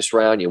practice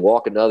round, you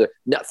walk another.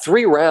 Now,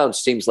 3 rounds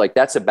seems like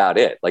that's about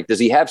it. Like, does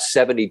he have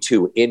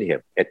 72 in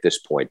him at this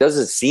point?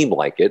 Doesn't seem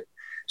like it.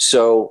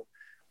 So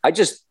I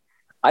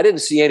didn't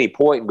see any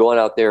point in going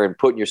out there and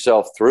putting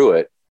yourself through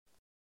it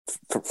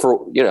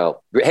for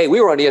hey, we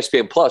were on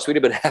ESPN Plus. We'd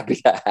have been happy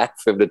to have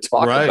him to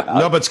talk about.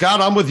 No, but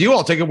Scott, I'm with you.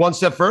 I'll take it one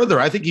step further.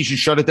 I think you should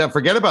shut it down.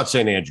 Forget about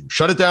St. Andrew.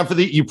 Shut it down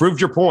you proved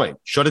your point.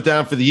 Shut it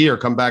down for the year.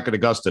 Come back at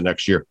Augusta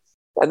next year.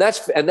 And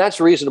that's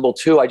reasonable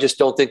too. I just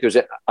don't think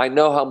I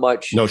know how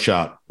much. No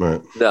shot.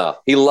 Right. No,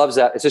 he loves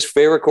that. It's his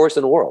favorite course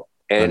in the world.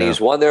 And he's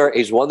won there.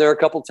 He's won there a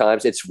couple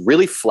times. It's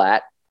really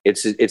flat.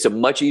 It's a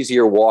much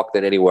easier walk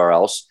than anywhere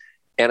else.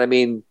 And I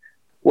mean,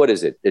 what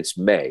is it? It's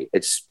May.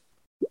 It's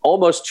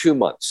almost 2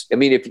 months. I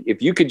mean,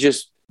 if you could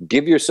just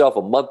give yourself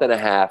a month and a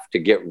half to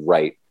get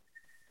right,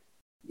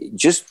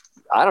 just,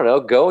 I don't know,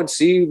 go and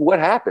see what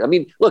happened. I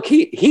mean, look,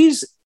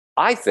 he's,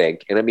 I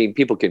think, and I mean,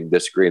 people can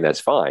disagree and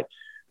that's fine,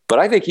 but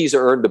I think he's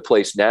earned the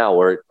place now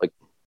where, like,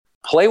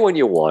 play when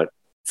you want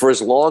for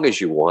as long as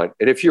you want.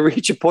 And if you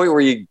reach a point where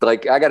you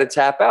like, I got to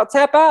tap out.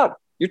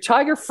 You're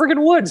Tiger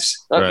friggin'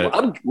 Woods.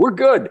 Right. We're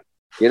good.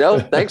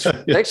 Thanks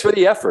for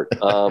the effort.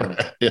 But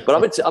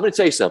I'm going to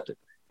tell you something.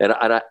 And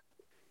I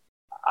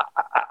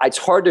it's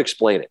hard to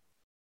explain it.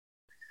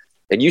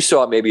 and you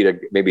saw it maybe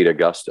at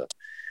Augusta.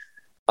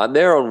 I'm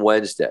there on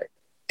Wednesday,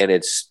 and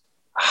it's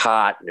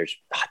hot, and there's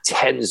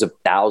tens of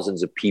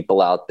thousands of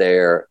people out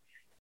there,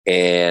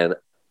 and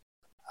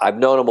I've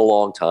known him a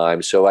long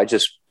time, so I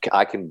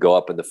can go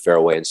up in the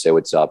fairway and say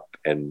what's up,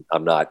 and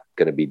I'm not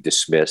going to be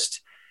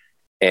dismissed.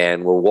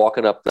 And we're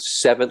walking up the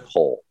 7th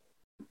hole,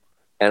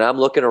 and I'm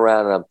looking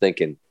around and I'm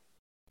thinking,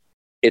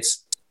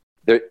 he's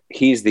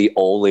the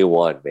only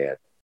one, man.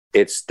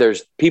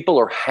 There's people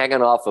are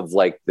hanging off of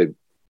like the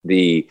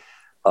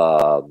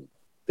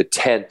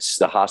tents,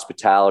 the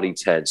hospitality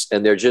tents,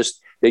 and they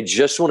just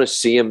want to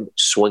see him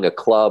swing a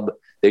club.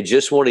 They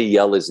just want to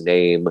yell his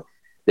name.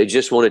 They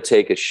just want to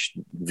take a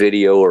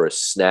video or a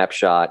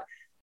snapshot.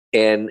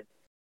 And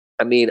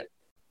I mean,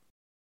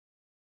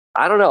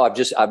 I don't know.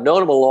 I've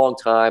known him a long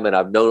time, and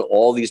I've known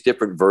all these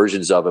different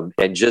versions of him,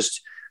 and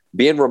just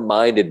being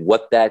reminded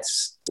what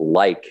that's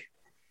like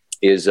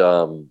is,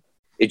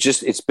 it's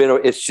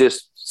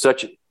just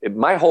such,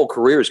 my whole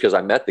career is because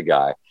I met the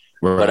guy.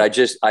 Right. But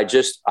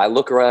I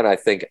look around, I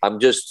think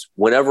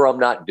whenever I'm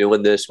not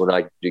doing this, when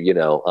I'm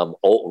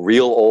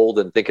real old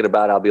and thinking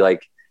about it, I'll be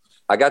like,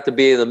 I got to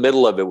be in the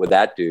middle of it with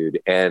that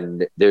dude.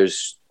 And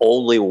there's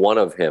only one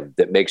of him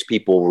that makes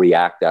people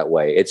react that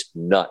way. It's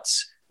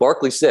nuts.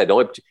 Barkley said,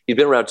 he's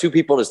been around 2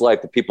 people in his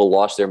life that people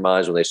lost their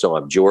minds when they saw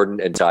him, Jordan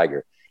and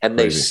Tiger. And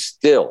they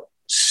still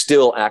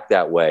act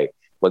that way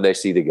when they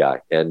see the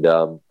guy. And,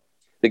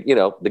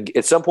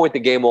 at some point the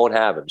game won't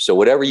have him. So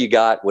whatever you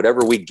got,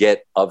 whatever we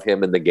get of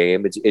him in the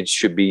game, it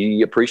should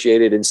be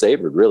appreciated and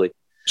savored, really.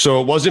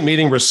 So it wasn't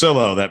meeting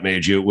Russillo that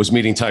made you. It was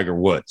meeting Tiger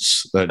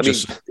Woods.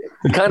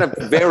 Kind of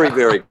very,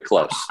 very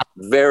close.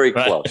 Very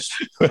close.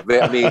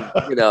 I mean,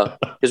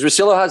 because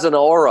Russillo has an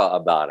aura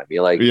about him.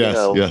 You're like,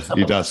 yes,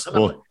 he does.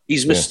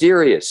 He's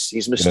mysterious.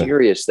 He's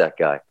mysterious, that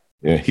guy.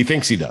 Yeah, he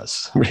thinks he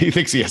does. He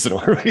thinks he has an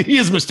aura. He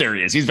is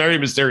mysterious. He's very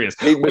mysterious.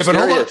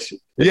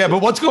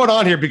 But what's going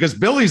on here? Because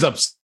Billy's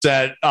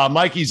upset.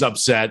 Mikey's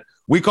upset.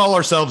 We call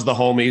ourselves the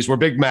homies. We're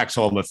big Max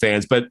Homa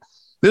fans, but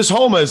this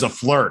Homa is a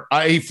flirt.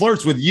 He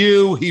flirts with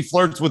you. He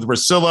flirts with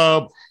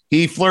Russillo.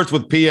 He flirts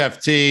with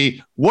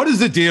PFT. What is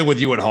the deal with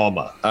you and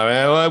Homa?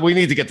 I mean, we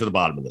need to get to the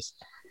bottom of this.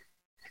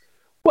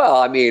 Well,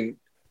 I mean,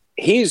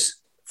 he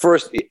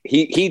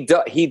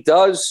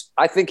does.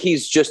 I think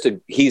he's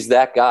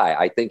that guy.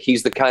 I think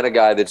he's the kind of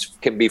guy that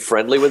can be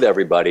friendly with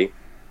everybody.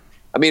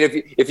 I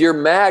mean, if you're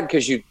mad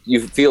because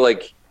you feel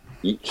like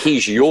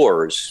he's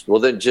yours, well,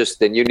 then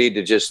you need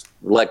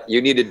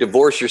to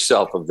divorce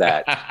yourself of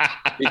that.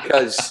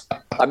 Because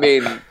I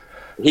mean,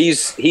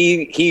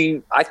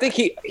 I think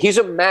he's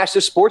a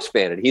massive sports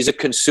fan, and he's a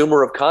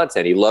consumer of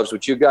content. He loves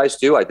what you guys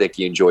do. I think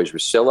he enjoys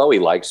Russillo. He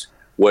likes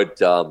what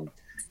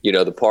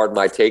the Pardon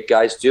My Take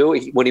guys do.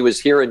 When he was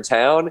here in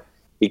town,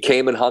 he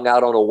came and hung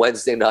out on a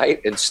Wednesday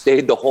night and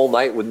stayed the whole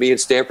night with me and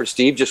Stanford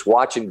Steve, just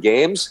watching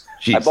games.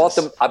 Jesus.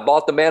 I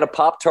bought the man a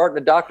Pop-Tart and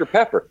a Dr.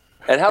 Pepper.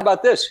 And how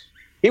about this?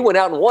 He went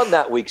out and won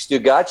that week, Stu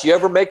Gotch. You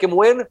ever make him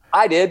win?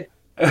 I did.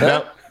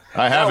 No,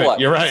 I haven't.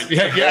 You're right.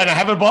 Yeah, and I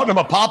haven't bought him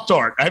a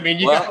Pop-Tart. I mean,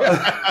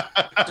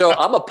 so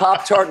I'm a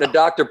Pop-Tart and a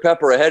Dr.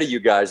 Pepper ahead of you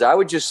guys. I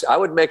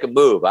would make a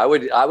move. I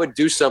would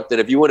do something.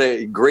 If you want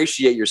to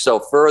ingratiate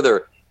yourself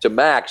further to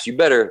Max, you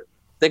better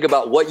think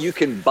about what you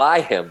can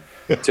buy him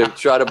to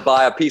try to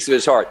buy a piece of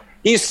his heart.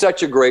 He's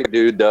such a great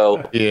dude, though.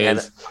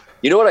 And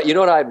you know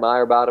what I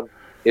admire about him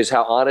is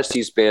how honest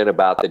he's been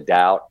about the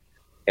doubt.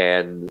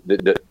 And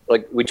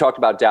like we talked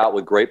about doubt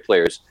with great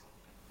players.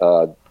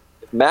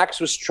 Max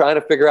was trying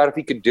to figure out if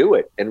he could do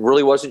it and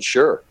really wasn't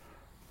sure.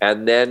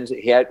 And then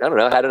he had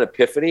an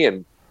epiphany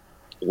and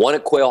won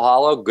at Quail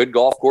Hollow, good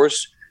golf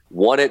course,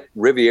 won at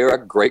Riviera,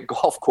 great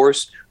golf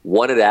course,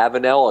 won at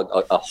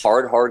Avenel, a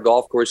hard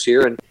golf course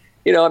here. And,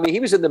 he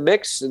was in the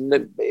mix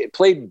and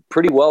played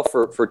pretty well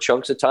for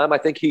chunks of time. I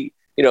think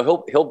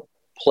he'll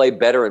play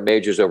better in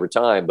majors over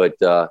time, but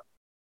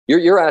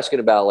you're asking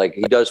about, like,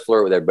 he does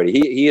flirt with everybody.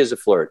 He is a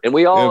flirt. And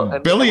we all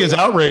Billy is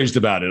outraged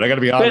about it. I got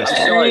to be honest.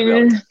 Sorry,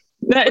 Billy.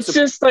 It's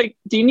just like,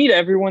 do you need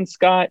everyone,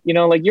 Scott? You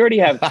already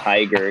have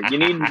Tiger. You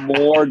need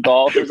more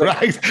golfers.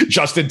 Right.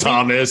 Justin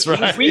Thomas,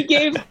 right? We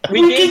gave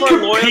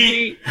our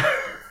loyalty.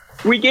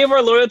 We gave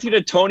our loyalty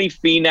to Tony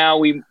Finau.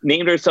 We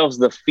named ourselves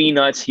the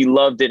Feenuts. He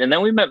loved it. And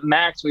then we met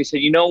Max. We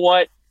said, you know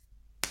what?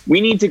 We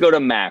need to go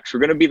to Max. We're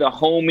going to be the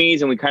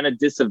homies. And we kind of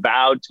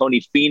disavowed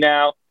Tony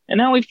Finau. And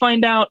now we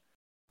find out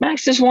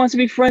Max just wants to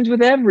be friends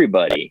with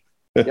everybody.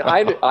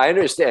 I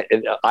understand.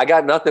 And I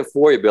got nothing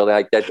for you, Bill.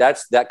 Like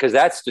that's because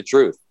that's the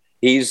truth.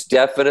 He's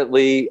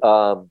definitely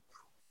a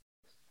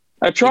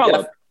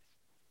trollop.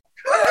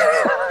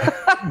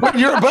 But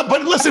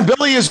listen,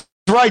 Billy is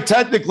right.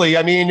 Technically,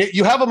 I mean,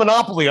 you have a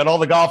monopoly on all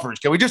the golfers.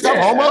 Can we just have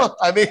Homa?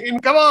 I mean,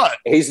 come on.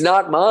 He's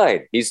not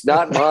mine.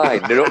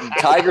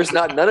 Tiger's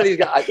not. None of these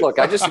guys. Look,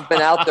 I just have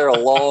been out there a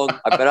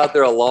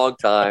long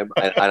time,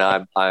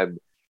 and I'm.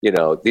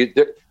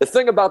 The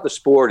thing about the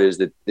sport is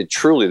that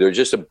truly there's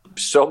just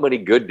so many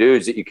good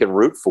dudes that you can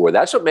root for.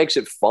 That's what makes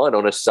it fun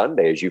on a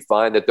Sunday, is you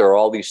find that there are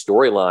all these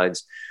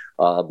storylines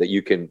that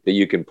you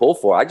can pull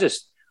for.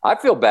 I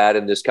feel bad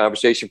in this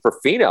conversation for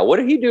Finau. What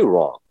did he do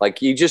wrong? Like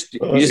he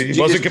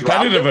wasn't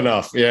competitive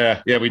enough.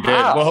 Yeah, we did.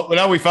 Wow. Well,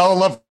 no, we fell in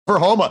love for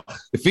Homa.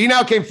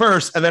 Finau came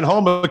first, and then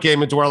Homa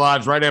came into our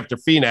lives right after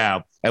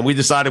Finau, and we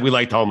decided we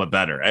liked Homa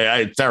better.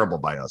 It's terrible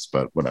by us,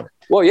 but whatever.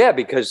 Well, yeah,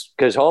 because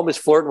Homa's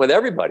flirting with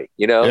everybody,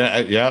 you know.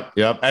 Yeah.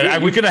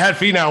 And we could have had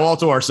Finau all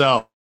to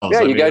ourselves.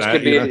 Yeah, you guys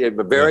could be in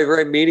a very,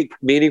 very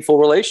meaningful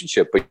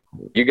relationship, but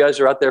you guys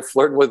are out there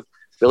flirting with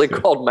Billy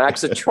called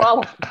Max a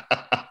trollop.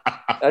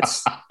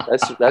 That's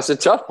a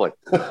tough one.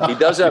 He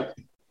does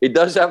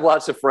have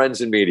lots of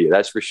friends in media,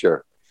 that's for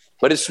sure.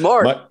 But it's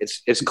smart.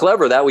 It's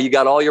clever. That way you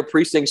got all your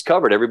precincts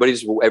covered.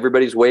 Everybody's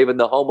waving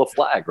the Homa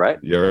flag, right?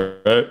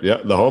 You're right. Yeah,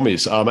 the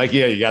homies. Mikey,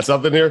 you got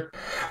something here?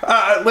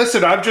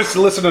 Listen, I'm just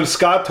listening to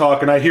Scott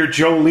talk, and I hear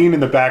Jolene in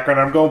the background.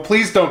 I'm going,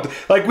 please don't.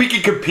 Like, we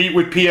can compete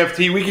with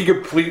PFT. We can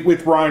compete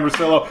with Ryan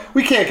Russillo.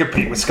 We can't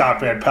compete with Scott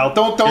Van Pelt.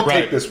 Don't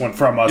take this one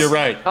from us. You're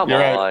right. Come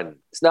on.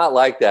 It's not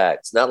like that.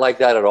 It's not like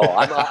that at all.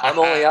 I'm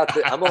only out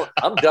there. I'm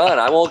done.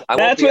 I won't.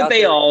 That's be what out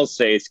they there. all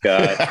say,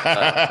 Scott.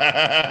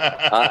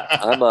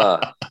 I'm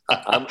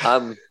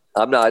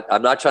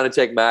not trying to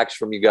take Max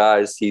from you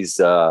guys. He's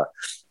all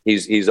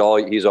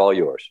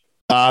yours.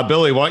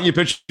 Billy, why don't you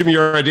pitch me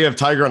your idea of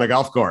Tiger on a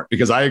golf cart?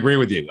 Because I agree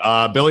with you.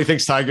 Billy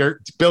thinks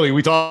Billy,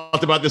 we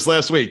talked about this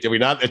last week, did we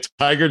not? That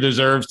Tiger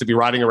deserves to be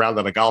riding around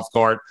on a golf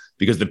cart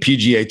because the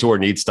PGA Tour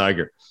needs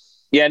Tiger.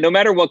 Yeah, no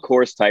matter what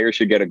course, Tiger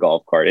should get a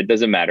golf cart. It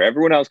doesn't matter.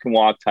 Everyone else can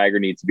walk. Tiger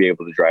needs to be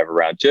able to drive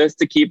around just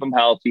to keep him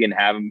healthy and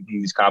have him in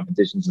these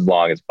competitions as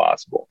long as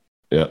possible.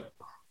 Yeah.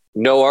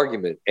 No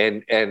argument.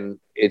 And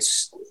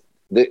it's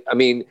I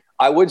mean,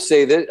 I would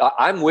say that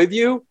I'm with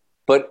you,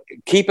 but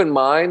keep in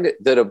mind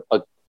that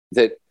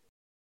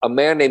a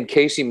man named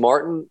Casey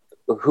Martin,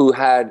 who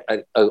had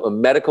a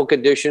medical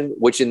condition,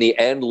 which in the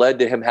end led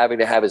to him having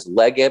to have his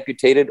leg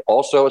amputated,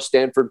 also a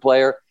Stanford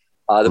player.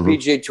 The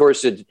PGA Tour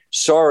said,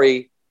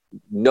 sorry,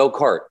 no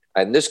cart.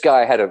 And this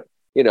guy had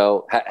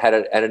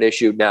an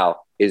issue.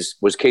 Now,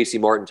 was Casey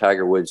Martin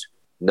Tiger Woods?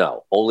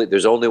 No,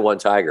 there's only one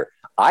Tiger.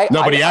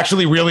 But he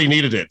actually really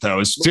needed it, though.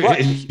 Is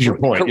your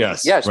point?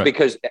 Yes, right.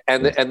 Because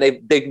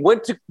they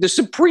went to the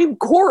Supreme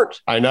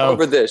Court. I know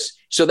over this,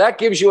 so that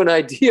gives you an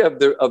idea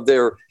of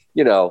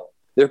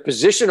their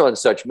position on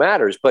such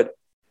matters. But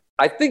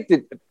I think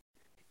that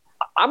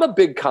I'm a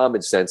big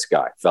common sense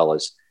guy,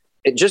 fellas.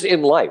 Just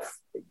in life,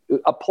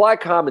 apply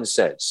common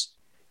sense.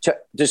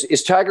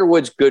 Is Tiger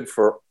Woods good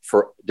for?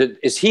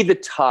 Is he the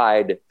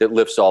tide that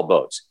lifts all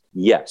boats?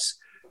 Yes.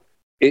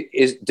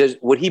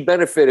 Would he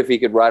benefit if he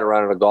could ride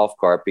around in a golf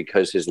cart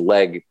because his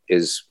leg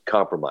is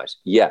compromised?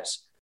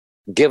 Yes.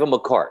 Give him a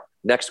cart.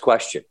 Next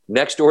question.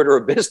 Next order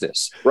of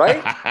business, right?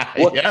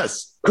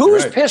 Yes.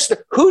 Who's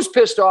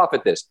pissed off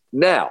at this?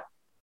 Now,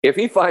 if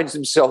he finds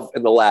himself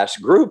in the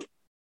last group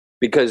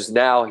because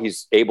now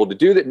he's able to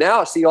do that,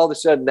 now see all of a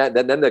sudden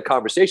then the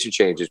conversation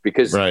changes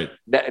because all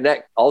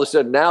of a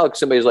sudden now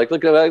somebody's like,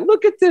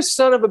 look at this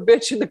son of a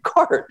bitch in the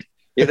cart.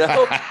 You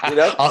know?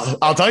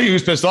 I'll tell you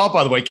who's pissed off,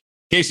 by the way.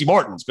 Casey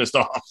Martin's pissed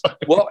off.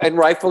 Well, and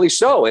rightfully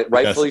so.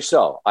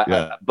 So.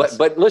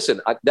 But listen,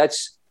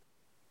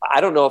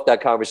 I don't know if that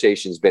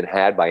conversation's been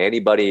had by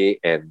anybody,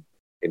 and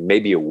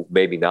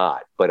maybe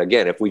not. But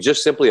again, if we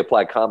just simply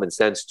apply common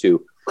sense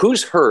to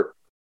who's hurt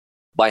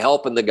by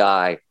helping the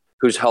guy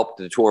who's helped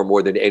the tour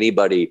more than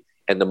anybody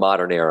in the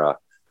modern era,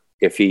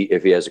 if he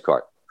has a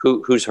cart,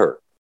 who's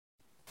hurt?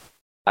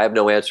 I have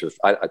no answer.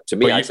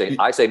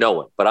 I say no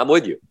one. But I'm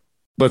with you.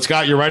 But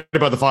Scott, you're right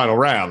about the final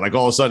round. Like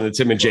all of a sudden it's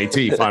him and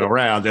JT final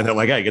round, and they're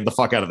like, "Hey, get the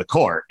fuck out of the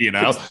court," you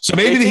know. So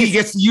maybe he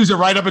gets to use it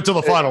right up until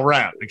the final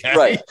round, okay?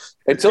 Right?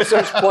 Until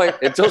such point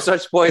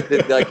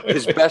that like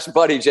his best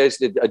buddy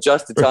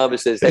Justin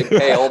Thomas says,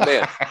 "Hey, old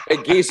man,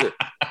 hey geezer,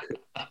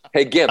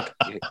 hey Gimp,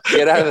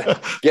 get out of the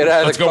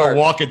cart. Let's go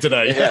walking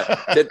today."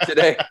 Yeah,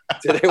 today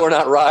we're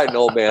not riding,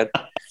 old man.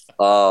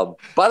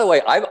 By the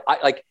way, I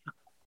like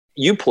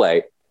you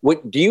play.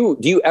 Do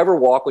you ever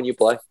walk when you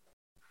play?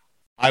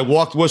 I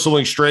walked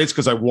Whistling Straits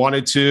because I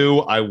wanted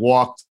to. I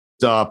walked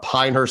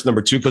Pinehurst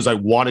number 2 because I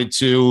wanted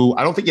to.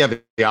 I don't think you have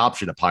the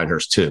option at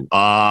Pinehurst 2.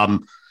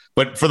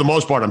 But for the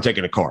most part, I'm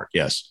taking a cart.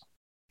 Yes.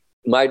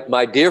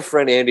 My dear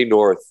friend Andy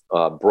North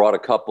brought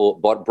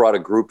a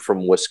group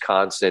from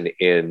Wisconsin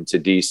into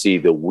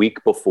DC the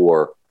week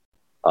before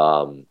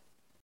the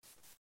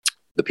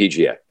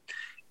PGA,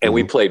 and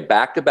we played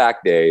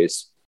back-to-back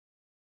days,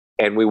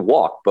 and we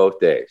walked both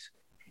days.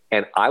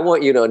 And I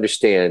want you to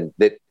understand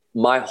that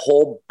my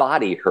whole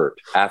body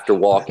hurt after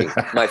walking.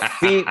 My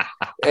feet.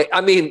 I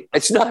mean,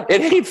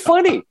 it ain't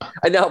funny.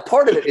 And now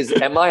part of it is,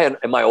 am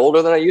I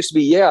older than I used to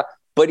be? Yeah.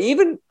 But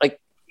even like,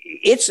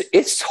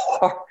 it's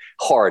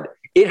hard.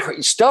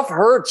 Stuff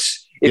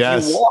hurts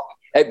if you walk.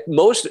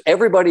 Most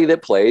everybody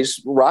that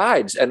plays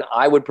rides, and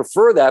I would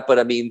prefer that. But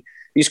I mean,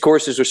 these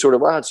courses are sort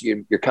of,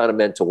 you're kind of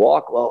meant to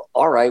walk. Well,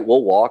 all right,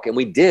 we'll walk. And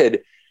we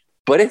did.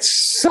 but it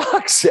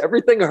sucks.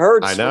 Everything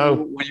hurts. I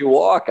know. When you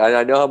walk.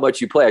 I know how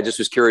much you play. I just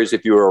was curious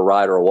if you were a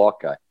ride or a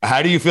walk guy.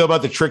 How do you feel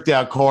about the tricked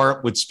out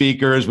court with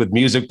speakers, with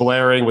music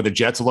blaring, with the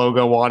Jets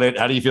logo on it?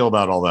 How do you feel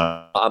about all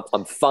that?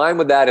 I'm fine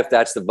with that if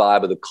that's the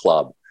vibe of the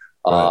club.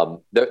 Right.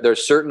 There are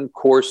certain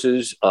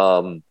courses.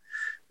 A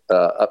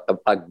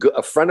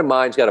friend of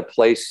mine's got a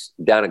place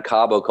down in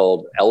Cabo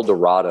called El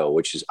Dorado,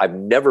 which is I've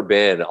never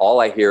been. All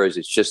I hear is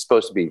it's just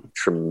supposed to be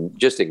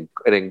just an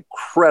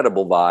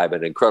incredible vibe,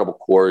 an incredible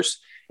course.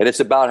 And it's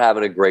about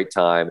having a great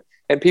time,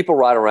 and people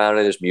ride around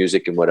and there's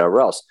music and whatever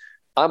else.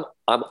 I'm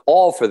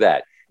all for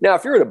that. Now,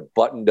 if you're in a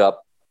buttoned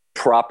up,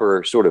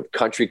 proper sort of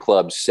country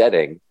club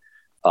setting,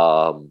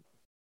 you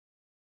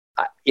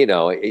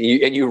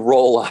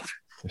roll up,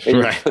 and,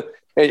 right.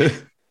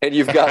 and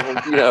you've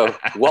got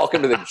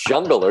welcome to the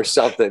jungle or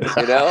something.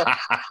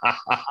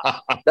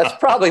 That's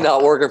probably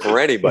not working for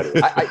anybody.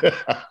 I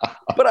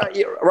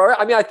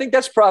think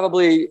that's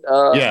probably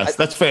yes,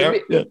 that's fair.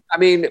 I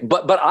mean,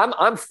 but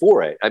I'm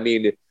for it. I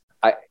mean,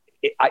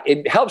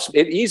 it helps.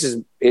 It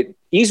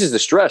eases the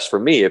stress for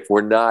me if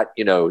we're not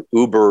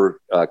uber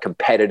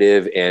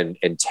competitive and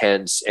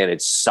intense and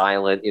it's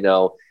silent.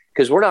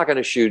 Because we're not going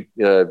to shoot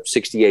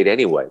 68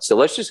 anyway. So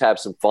let's just have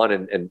some fun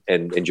and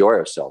enjoy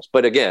ourselves.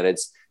 But again,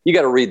 you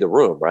got to read the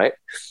room, right?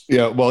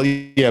 Yeah, well,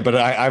 yeah, but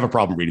I have a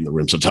problem reading the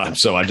room sometimes.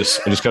 So I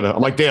just gotta.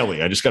 I'm like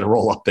Daly. I just gotta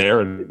roll up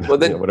there and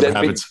whatever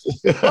happens.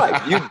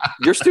 Right,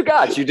 you're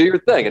Stugotz. You do your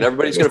thing, and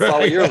everybody's gonna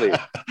follow your lead.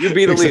 You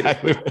be the leader.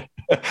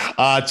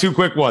 Two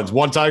quick ones.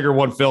 One Tiger,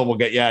 one Phil. We'll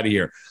get you out of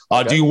here.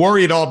 Do you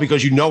worry at all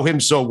because you know him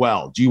so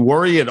well? Do you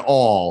worry at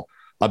all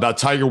about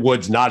Tiger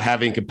Woods not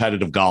having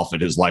competitive golf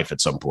in his life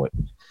at some point?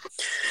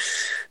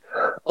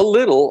 A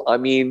little. I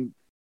mean,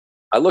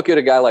 I look at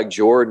a guy like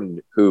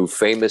Jordan who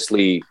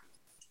famously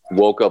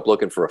woke up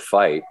looking for a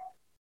fight.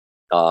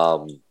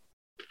 And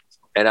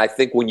I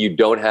think when you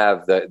don't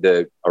have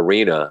the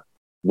arena,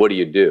 what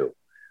do?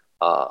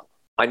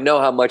 I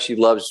know how much he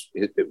loves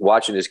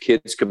watching his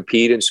kids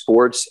compete in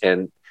sports.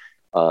 And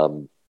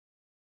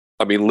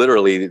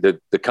literally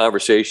the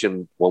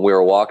conversation when we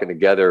were walking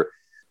together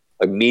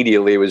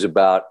immediately was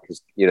about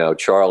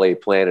Charlie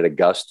playing at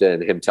Augusta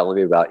and him telling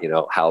me about,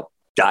 how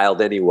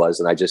dialed in he was.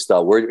 And I just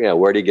thought, where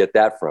do you get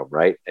that from?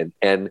 Right.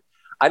 And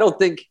I don't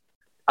think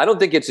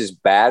it's as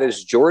bad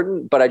as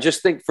Jordan, but I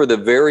just think for the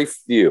very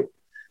few,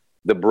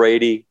 the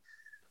Brady,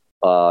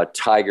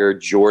 Tiger,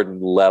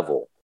 Jordan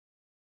level,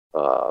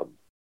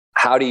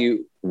 what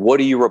do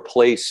you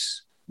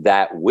replace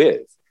that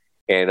with?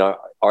 And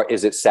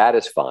is it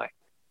satisfying?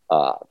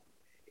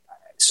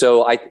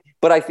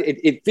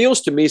 It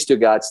feels to me,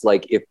 Stugotz,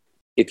 like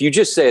if you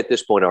just say at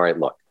this point, all right,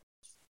 look,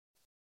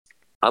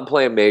 I'm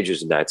playing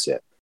majors and that's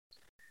it.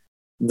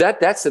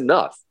 That's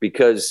enough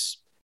because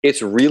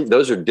it's real.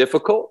 Those are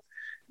difficult.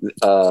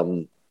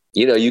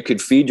 You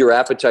could feed your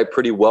appetite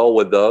pretty well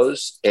with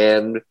those.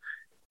 And,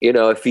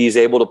 if he's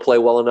able to play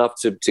well enough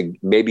to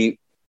maybe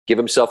give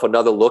himself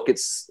another look,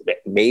 it's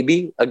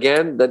maybe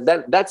again,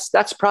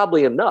 that's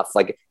probably enough.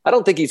 Like, I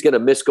don't think he's going to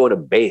miss going to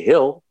Bay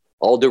Hill,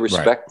 all due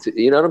respect. Right.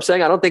 You know what I'm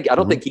saying? I don't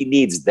think he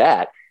needs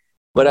that.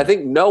 But I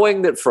think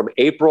knowing that from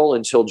April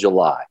until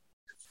July,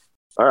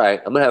 all right,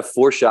 I'm going to have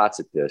 4 shots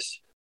at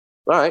this.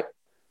 All right,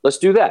 let's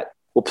do that.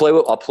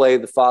 I'll play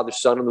the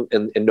father-son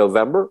in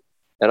November,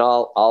 and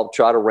I'll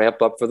try to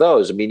ramp up for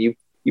those. I mean,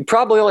 you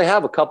probably only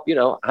have a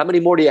couple, how many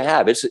more do you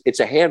have? It's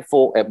a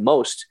handful at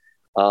most,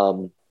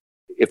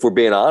 if we're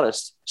being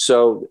honest.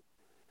 So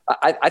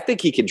I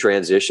think he can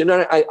transition.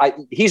 And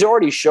he's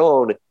already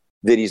shown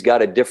that he's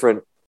got a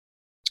different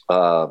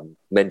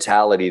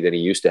mentality than he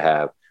used to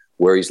have,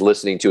 where he's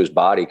listening to his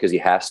body because he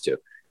has to.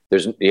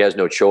 He has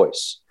no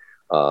choice.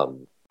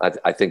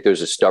 I think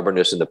there's a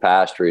stubbornness in the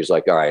past where he's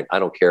like, all right, I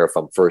don't care if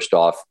I'm first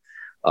off.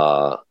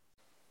 I'm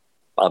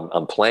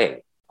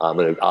playing.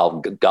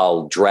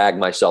 I'll drag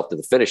myself to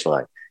the finish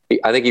line.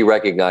 I think he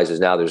recognizes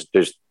now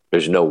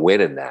there's no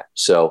win in that.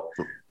 So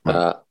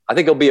I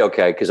think he'll be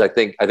okay because I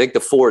think the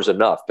 4 is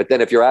enough. But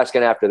then if you're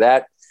asking after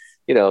that,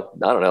 I don't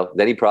know.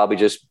 Then he probably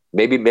just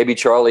maybe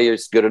Charlie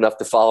is good enough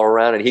to follow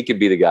around and he can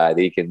be the guy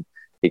that he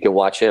can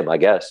watch him, I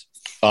guess.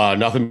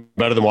 Nothing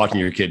better than watching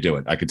your kid do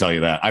it. I can tell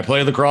you that. I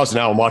play lacrosse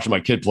now. I'm watching my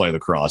kid play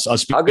lacrosse.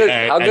 How good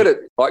are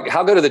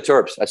the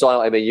Terps? That's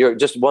all. I mean, you're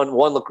just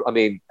one. I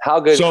mean, how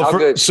good?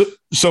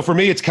 So for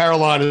me, it's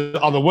Carolina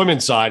on the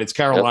women's side. It's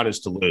Carolina's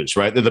to lose,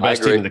 right? They're the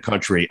best team in the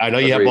country. I know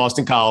you have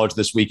Boston College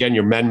this weekend.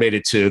 Your men made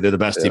it too. They're the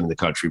best team in the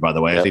country, by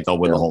the way. I think they'll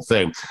win the whole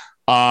thing.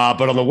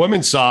 But on the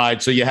women's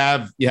side, so you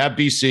have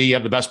BC. You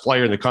have the best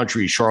player in the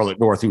country, Charlotte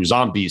North, who's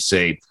on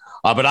BC.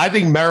 But I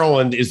think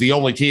Maryland is the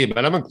only team,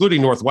 and I'm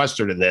including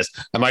Northwestern in this,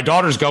 and my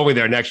daughter's going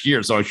there next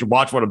year, so I should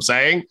watch what I'm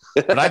saying.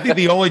 But I think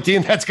the only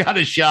team that's got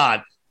a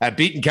shot at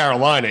beating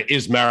Carolina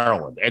is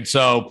Maryland. And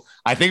so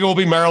I think it will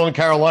be Maryland,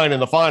 Carolina in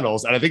the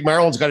finals, and I think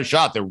Maryland's got a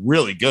shot. They're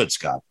really good,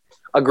 Scott.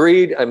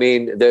 Agreed. I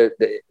mean,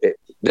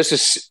 this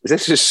is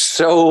such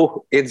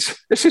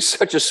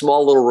a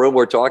small little room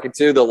we're talking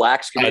to, the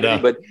Lax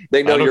community, but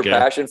they know your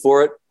passion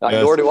for it.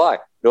 Nor do I.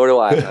 Nor do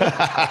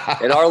I.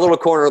 In our little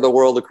corner of the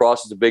world,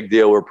 lacrosse is a big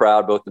deal. We're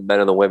proud. Both the men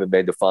and the women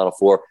made the Final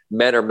Four.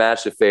 Men are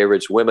massive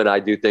favorites. Women, I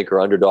do think, are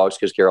underdogs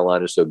because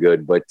Carolina's so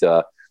good. But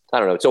I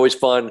don't know. It's always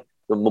fun.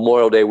 The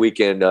Memorial Day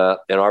weekend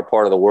in our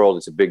part of the world,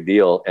 it's a big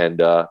deal. And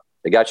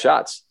they got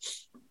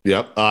shots.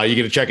 Yep. You going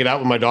to check it out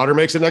when my daughter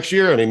makes it next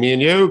year? I mean, me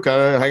and you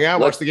kind of hang out,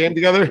 watch the game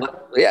together?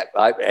 Yeah.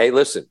 Hey,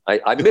 listen,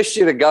 I missed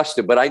you at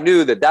Augusta, but I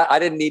knew that I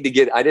didn't need to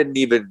get – I didn't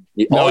even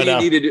 – all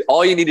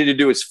you needed to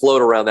do is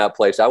float around that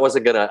place. I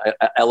wasn't going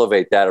to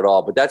elevate that at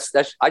all. But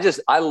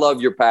I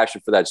love your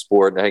passion for that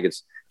sport, and I think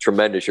it's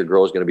tremendous. Your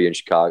girl is going to be in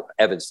Chicago,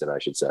 Evanston, I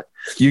should say.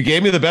 You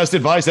gave me the best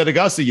advice at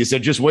Augusta. You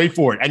said, just wait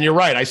for it. And you're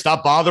right. I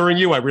stopped bothering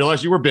you. I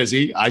realized you were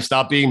busy. I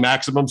stopped being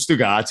Maximum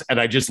Stugotz, and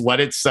I just let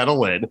it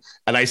settle in.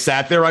 And I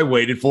sat there. I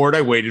waited for it.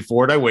 And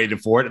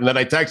then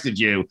I texted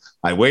you.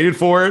 I waited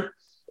for it.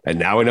 And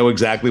now I know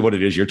exactly what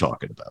it is you're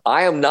talking about.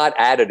 I am not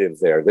additive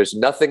there. There's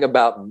nothing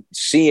about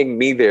seeing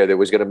me there that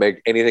was going to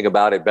make anything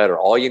about it better.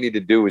 All you need to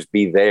do is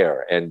be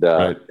there. And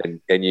right.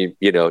 and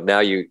you know,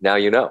 now you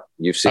know.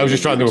 You've seen. I was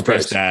just trying to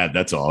impress Dad.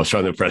 That's all. I was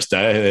trying to impress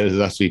Dad. His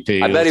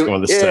SVP. I bet he on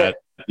the set.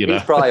 You know,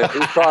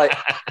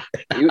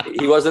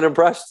 he wasn't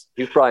impressed.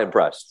 He was probably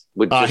impressed.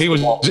 He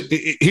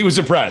was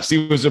impressed.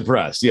 He was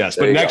impressed. Yes,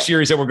 but next year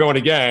he said we're going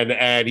again,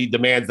 and he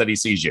demands that he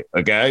sees you.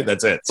 Okay,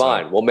 that's it.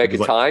 Fine, we'll make a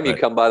time. You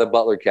come by the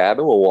Butler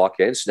cabin. We'll walk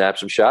in, snap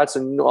some shots,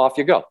 and off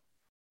you go.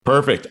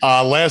 Perfect.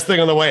 Last thing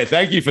on the way.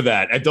 Thank you for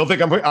that. I don't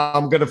think I'm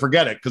going to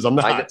forget it because I'm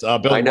not.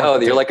 Bill, I know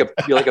you're like a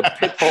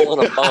pit bull on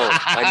a bone.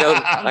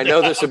 I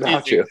know this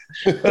about you.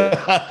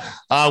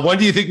 When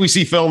do you think we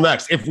see Phil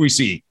next? If we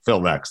see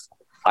Phil next.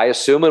 I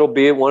assume it'll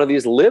be at one of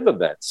these live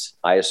events.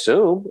 I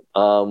assume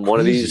one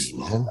of these.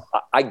 Man.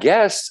 I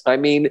guess. I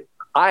mean,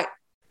 I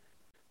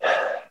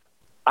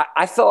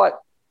thought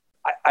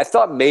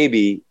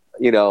maybe,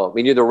 you know. I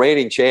mean, you're the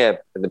reigning champ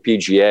in the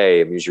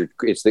PGA. I mean,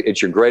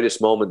 it's your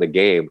greatest moment in the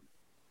game.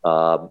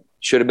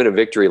 Should have been a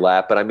victory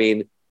lap, but I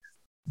mean,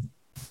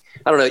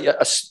 I don't know.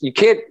 You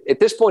can't at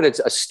this point. It's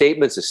a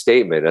statement's a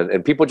statement,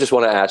 and people just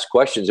want to ask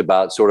questions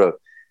about sort of,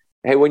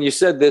 hey, when you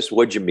said this,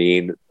 what'd you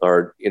mean,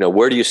 or you know,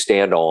 where do you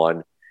stand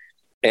on?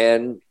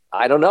 And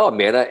I don't know,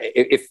 man.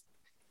 If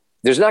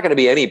there's not going to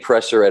be any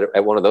pressure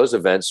at one of those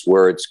events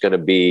where it's going to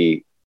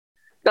be,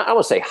 I don't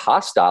want to say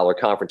hostile or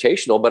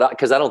confrontational, but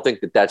because I don't think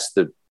that's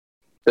the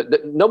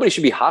nobody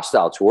should be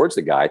hostile towards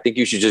the guy. I think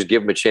you should just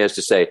give him a chance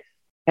to say,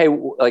 hey,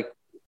 like,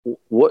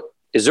 what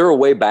is there a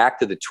way back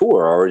to the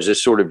tour, or is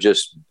this sort of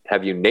just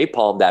have you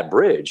napalmed that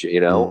bridge? You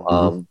know,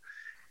 mm-hmm.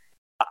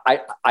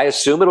 I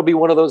assume it'll be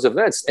one of those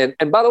events.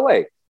 And by the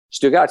way,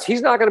 Stugotz,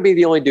 he's not going to be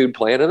the only dude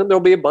playing in them. There'll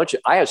be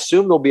I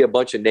assume there'll be a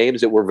bunch of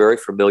names that we're very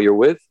familiar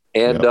with.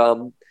 And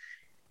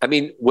I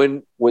mean,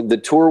 when the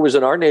tour was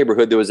in our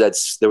neighborhood, there was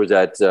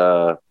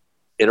that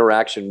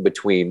interaction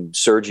between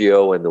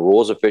Sergio and the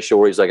rules official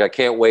where he's like, I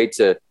can't wait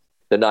to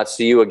not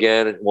see you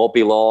again. It won't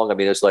be long. I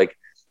mean, it's like,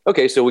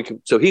 okay, so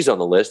he's on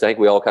the list. I think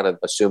we all kind of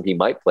assumed he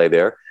might play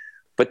there.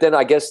 But then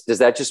I guess, does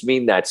that just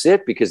mean that's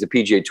it? Because the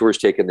PGA Tour is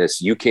taking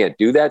this, you can't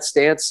do that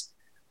stance,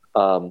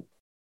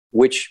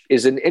 which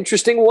is an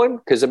interesting one.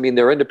 Because, I mean,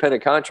 they're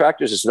independent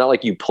contractors. It's not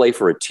like you play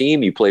for a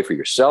team, you play for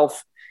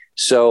yourself.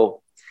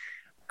 So,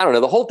 I don't know.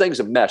 The whole thing's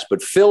a mess.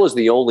 But Phil is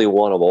the only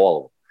one of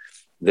all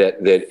that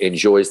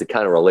enjoys the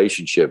kind of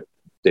relationship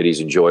that he's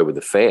enjoyed with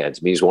the fans.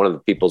 I mean, he's one of the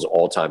people's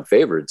all-time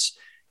favorites.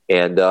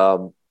 And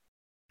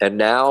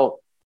now,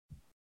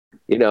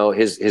 you know,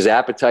 his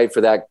appetite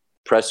for that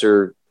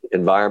presser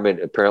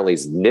environment apparently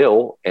is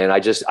nil. And I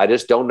just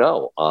don't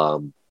know. I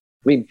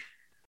mean,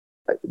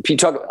 if you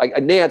talk like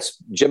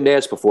Jim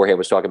Nance beforehand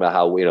was talking about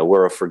how, you know,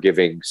 we're a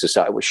forgiving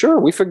society. Well, sure,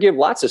 we forgive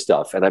lots of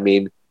stuff. And I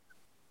mean,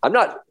 I'm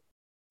not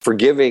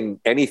forgiving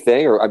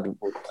anything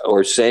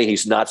or saying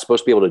he's not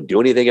supposed to be able to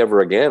do anything ever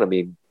again. I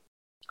mean,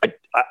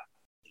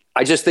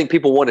 I just think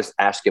people want to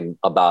ask him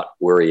about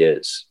where he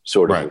is,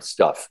 sort of with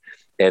stuff.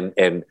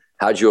 And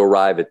how'd you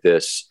arrive at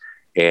this?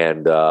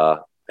 And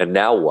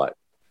now what?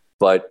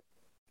 But,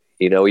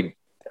 you know, he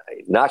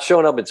not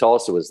showing up in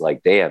Tulsa was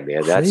like, damn,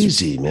 man, that's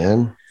crazy,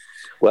 man.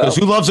 Well, because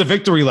who loves a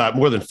victory lap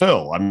more than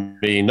Phil? I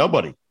mean,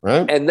 nobody,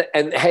 right?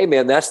 And hey,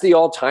 man, that's the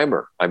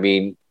all-timer. I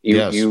mean,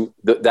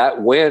 that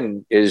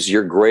win is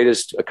your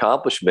greatest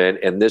accomplishment,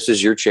 and this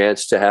is your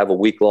chance to have a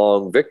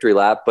week-long victory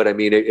lap. But I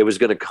mean, it was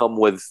going to come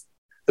with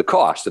the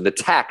cost, and the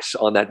tax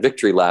on that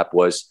victory lap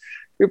was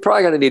you're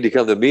probably going to need to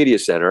come to the media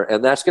center,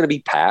 and that's going to be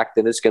packed,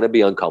 and it's going to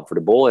be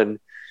uncomfortable. And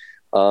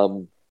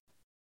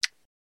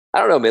I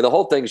don't know, man. The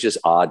whole thing's just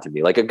odd to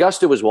me. Like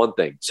Augusta was one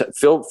thing.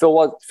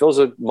 Phil's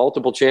a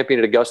multiple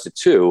champion at Augusta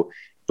too,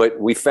 but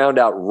we found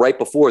out right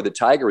before the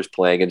Tiger was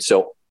playing, and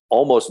so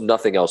almost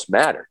nothing else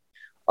mattered.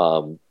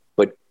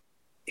 But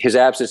his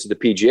absence at the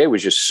PGA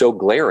was just so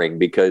glaring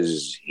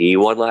because he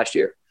won last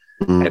year,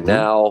 and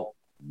now,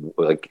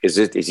 like, is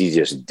he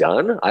just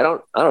done? I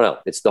don't know.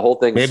 It's the whole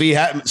thing. Maybe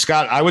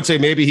Scott, I would say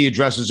maybe he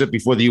addresses it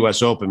before the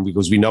U.S. Open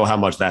because we know how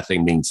much that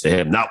thing means to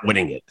him. Not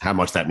winning it, how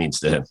much that means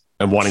to him,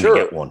 and wanting to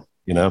get one.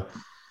 You know?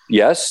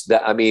 Yes.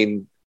 I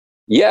mean,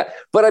 yeah.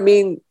 But I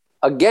mean,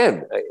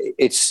 again,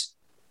 it's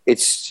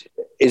is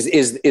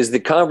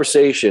the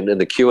conversation and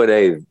the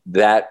Q&A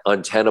that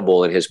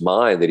untenable in his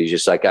mind that he's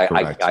just like,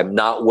 I'm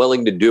not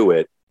willing to do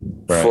it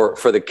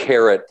for the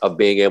carrot of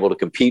being able to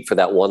compete for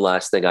that one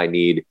last thing I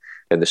need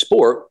in the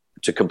sport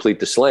to complete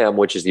the slam,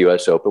 which is the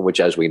US Open, which,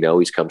 as we know,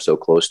 he's come so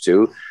close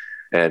to.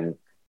 And,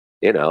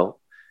 you know,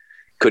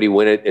 could he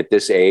win it at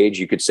this age?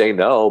 You could say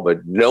no,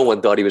 but no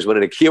one thought he was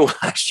winning a Kiel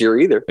last year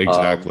either.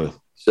 Exactly.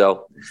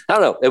 So I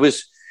don't know. It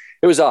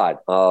was odd.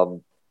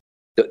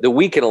 The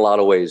week in a lot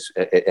of ways,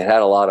 it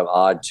had a lot of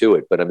odd to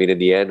it. But I mean, in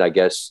the end, I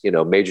guess, you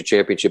know, major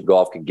championship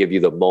golf can give you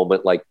the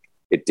moment like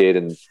it did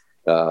in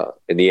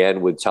the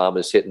end with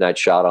Thomas hitting that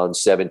shot on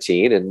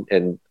 17,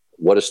 and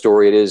what a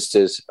story it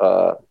is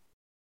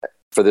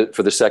for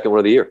the second one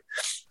of the year.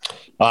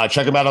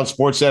 Check him out on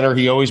SportsCenter.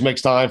 He always makes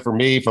time for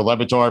me, for Le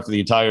Batard, for the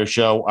entire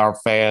show. Our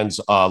fans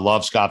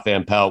love Scott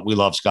Van Pelt. We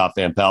love Scott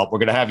Van Pelt. We're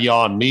going to have you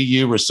on. Me,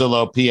 you,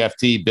 Russillo,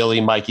 PFT, Billy,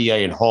 Mikey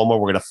A, and Homa.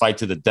 We're going to fight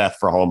to the death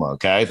for Homa,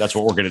 okay? That's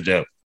what we're going to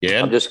do.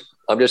 Yeah. I'm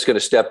just going to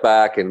step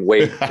back and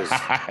wait.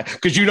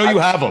 Because you know you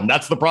have them.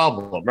 That's the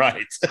problem,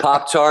 right?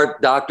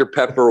 Pop-Tart, Dr.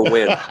 Pepper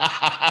win.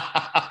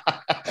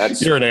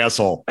 You're an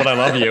asshole, but I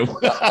love you.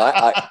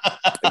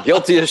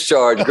 Guilty as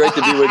charged. Great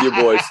to be with you,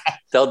 boys.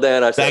 Tell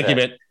Dan I said Thank you,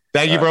 man.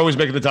 Thank you for always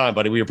making the time,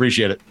 buddy. We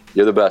appreciate it.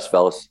 You're the best,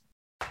 fellas.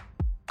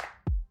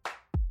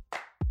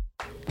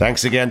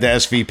 Thanks again to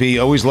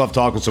SVP. Always love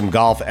talking some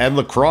golf and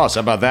lacrosse.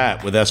 How about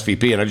that with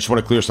SVP? And I just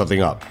want to clear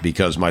something up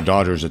because my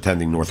daughter is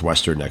attending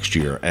Northwestern next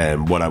year.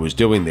 And what I was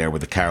doing there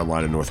with the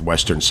Carolina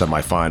Northwestern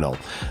semifinal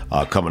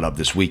coming up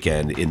this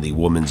weekend in the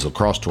women's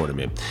lacrosse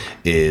tournament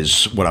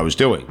is what I was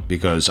doing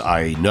because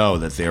I know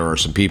that there are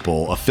some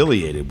people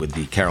affiliated with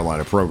the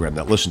Carolina program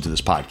that listen to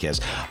this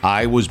podcast.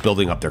 I was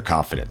building up their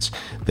confidence.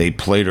 They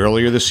played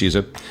earlier this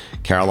season.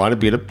 Carolina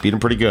beat them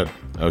pretty good,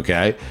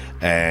 okay?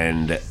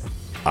 And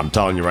I'm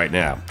telling you right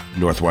now,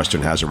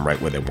 Northwestern has them right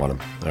where they want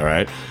them, all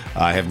right?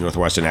 I have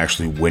Northwestern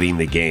actually winning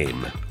the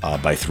game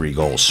by 3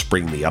 goals,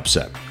 springing the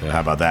upset.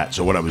 How about that?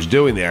 So what I was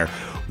doing there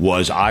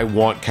was I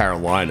want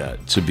Carolina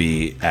to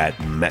be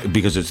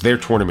because it's their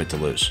tournament to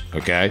lose,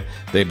 okay?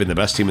 They've been the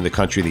best team in the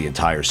country the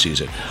entire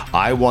season.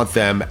 I want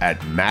them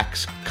at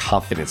max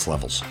confidence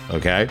levels,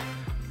 okay,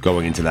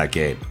 going into that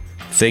game,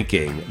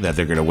 thinking that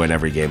they're going to win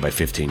every game by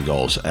 15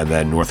 goals. And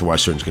then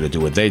Northwestern's going to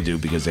do what they do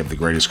because they have the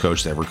greatest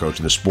coach to ever coach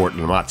in the sport.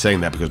 And I'm not saying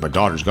that because my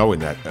daughter's going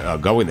there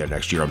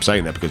next year. I'm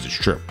saying that because it's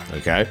true,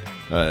 okay?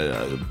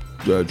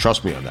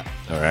 Trust me on that,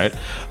 all right?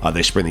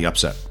 They spring the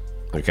upset,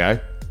 okay?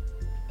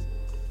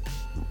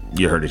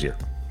 You heard it here.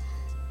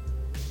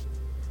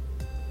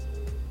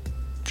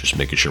 Just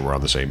making sure we're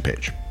on the same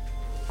page.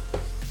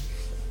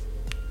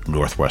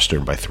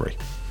 Northwestern by 3.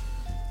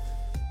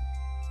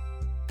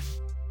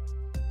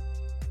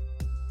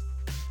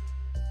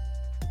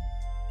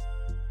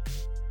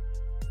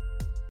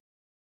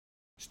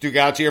 Stu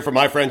Gouts here from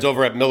my friends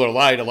over at Miller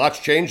Lite. A lot's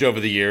changed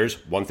over the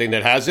years. One thing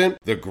that hasn't,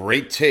 the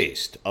great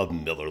taste of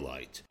Miller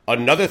Lite.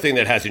 Another thing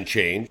that hasn't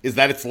changed is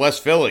that it's less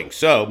filling.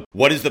 So,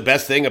 what is the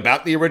best thing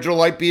about the original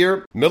light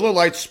beer? Miller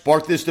Lite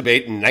sparked this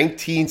debate in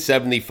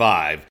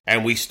 1975,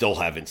 and we still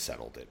haven't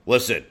settled it.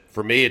 Listen,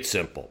 for me, it's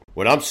simple.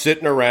 When I'm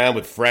sitting around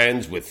with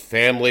friends, with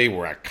family,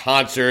 we're at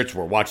concerts,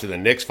 we're watching the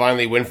Knicks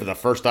finally win for the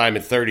first time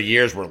in 30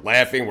 years, we're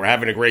laughing, we're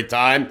having a great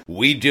time,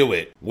 we do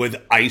it with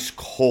ice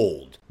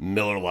cold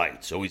Miller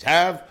Lites. Always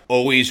have,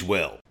 always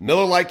will.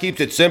 Miller Lite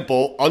keeps it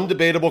simple,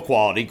 undebatable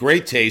quality,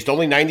 great taste,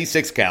 only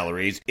 96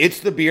 calories. It's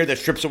the beer that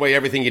strips away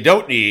everything you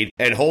don't need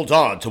and holds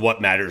on to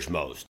what matters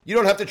most. You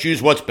don't have to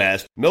choose what's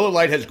best. Miller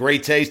Lite has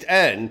great taste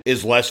and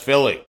is less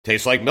filling.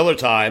 Tastes like Miller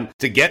time.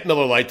 To get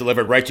Miller Lite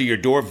delivered right to your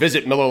door,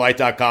 visit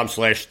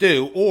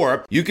MillerLite.com/stew,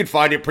 or you can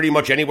find it pretty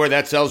much anywhere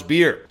that sells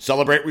beer.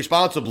 Celebrate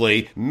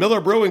responsibly. Miller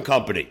Brewing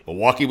Company,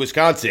 Milwaukee,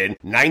 Wisconsin.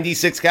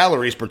 96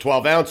 calories per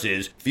 12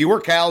 ounces.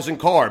 Fewer calories and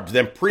carbs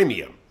than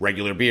premium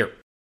regular beer.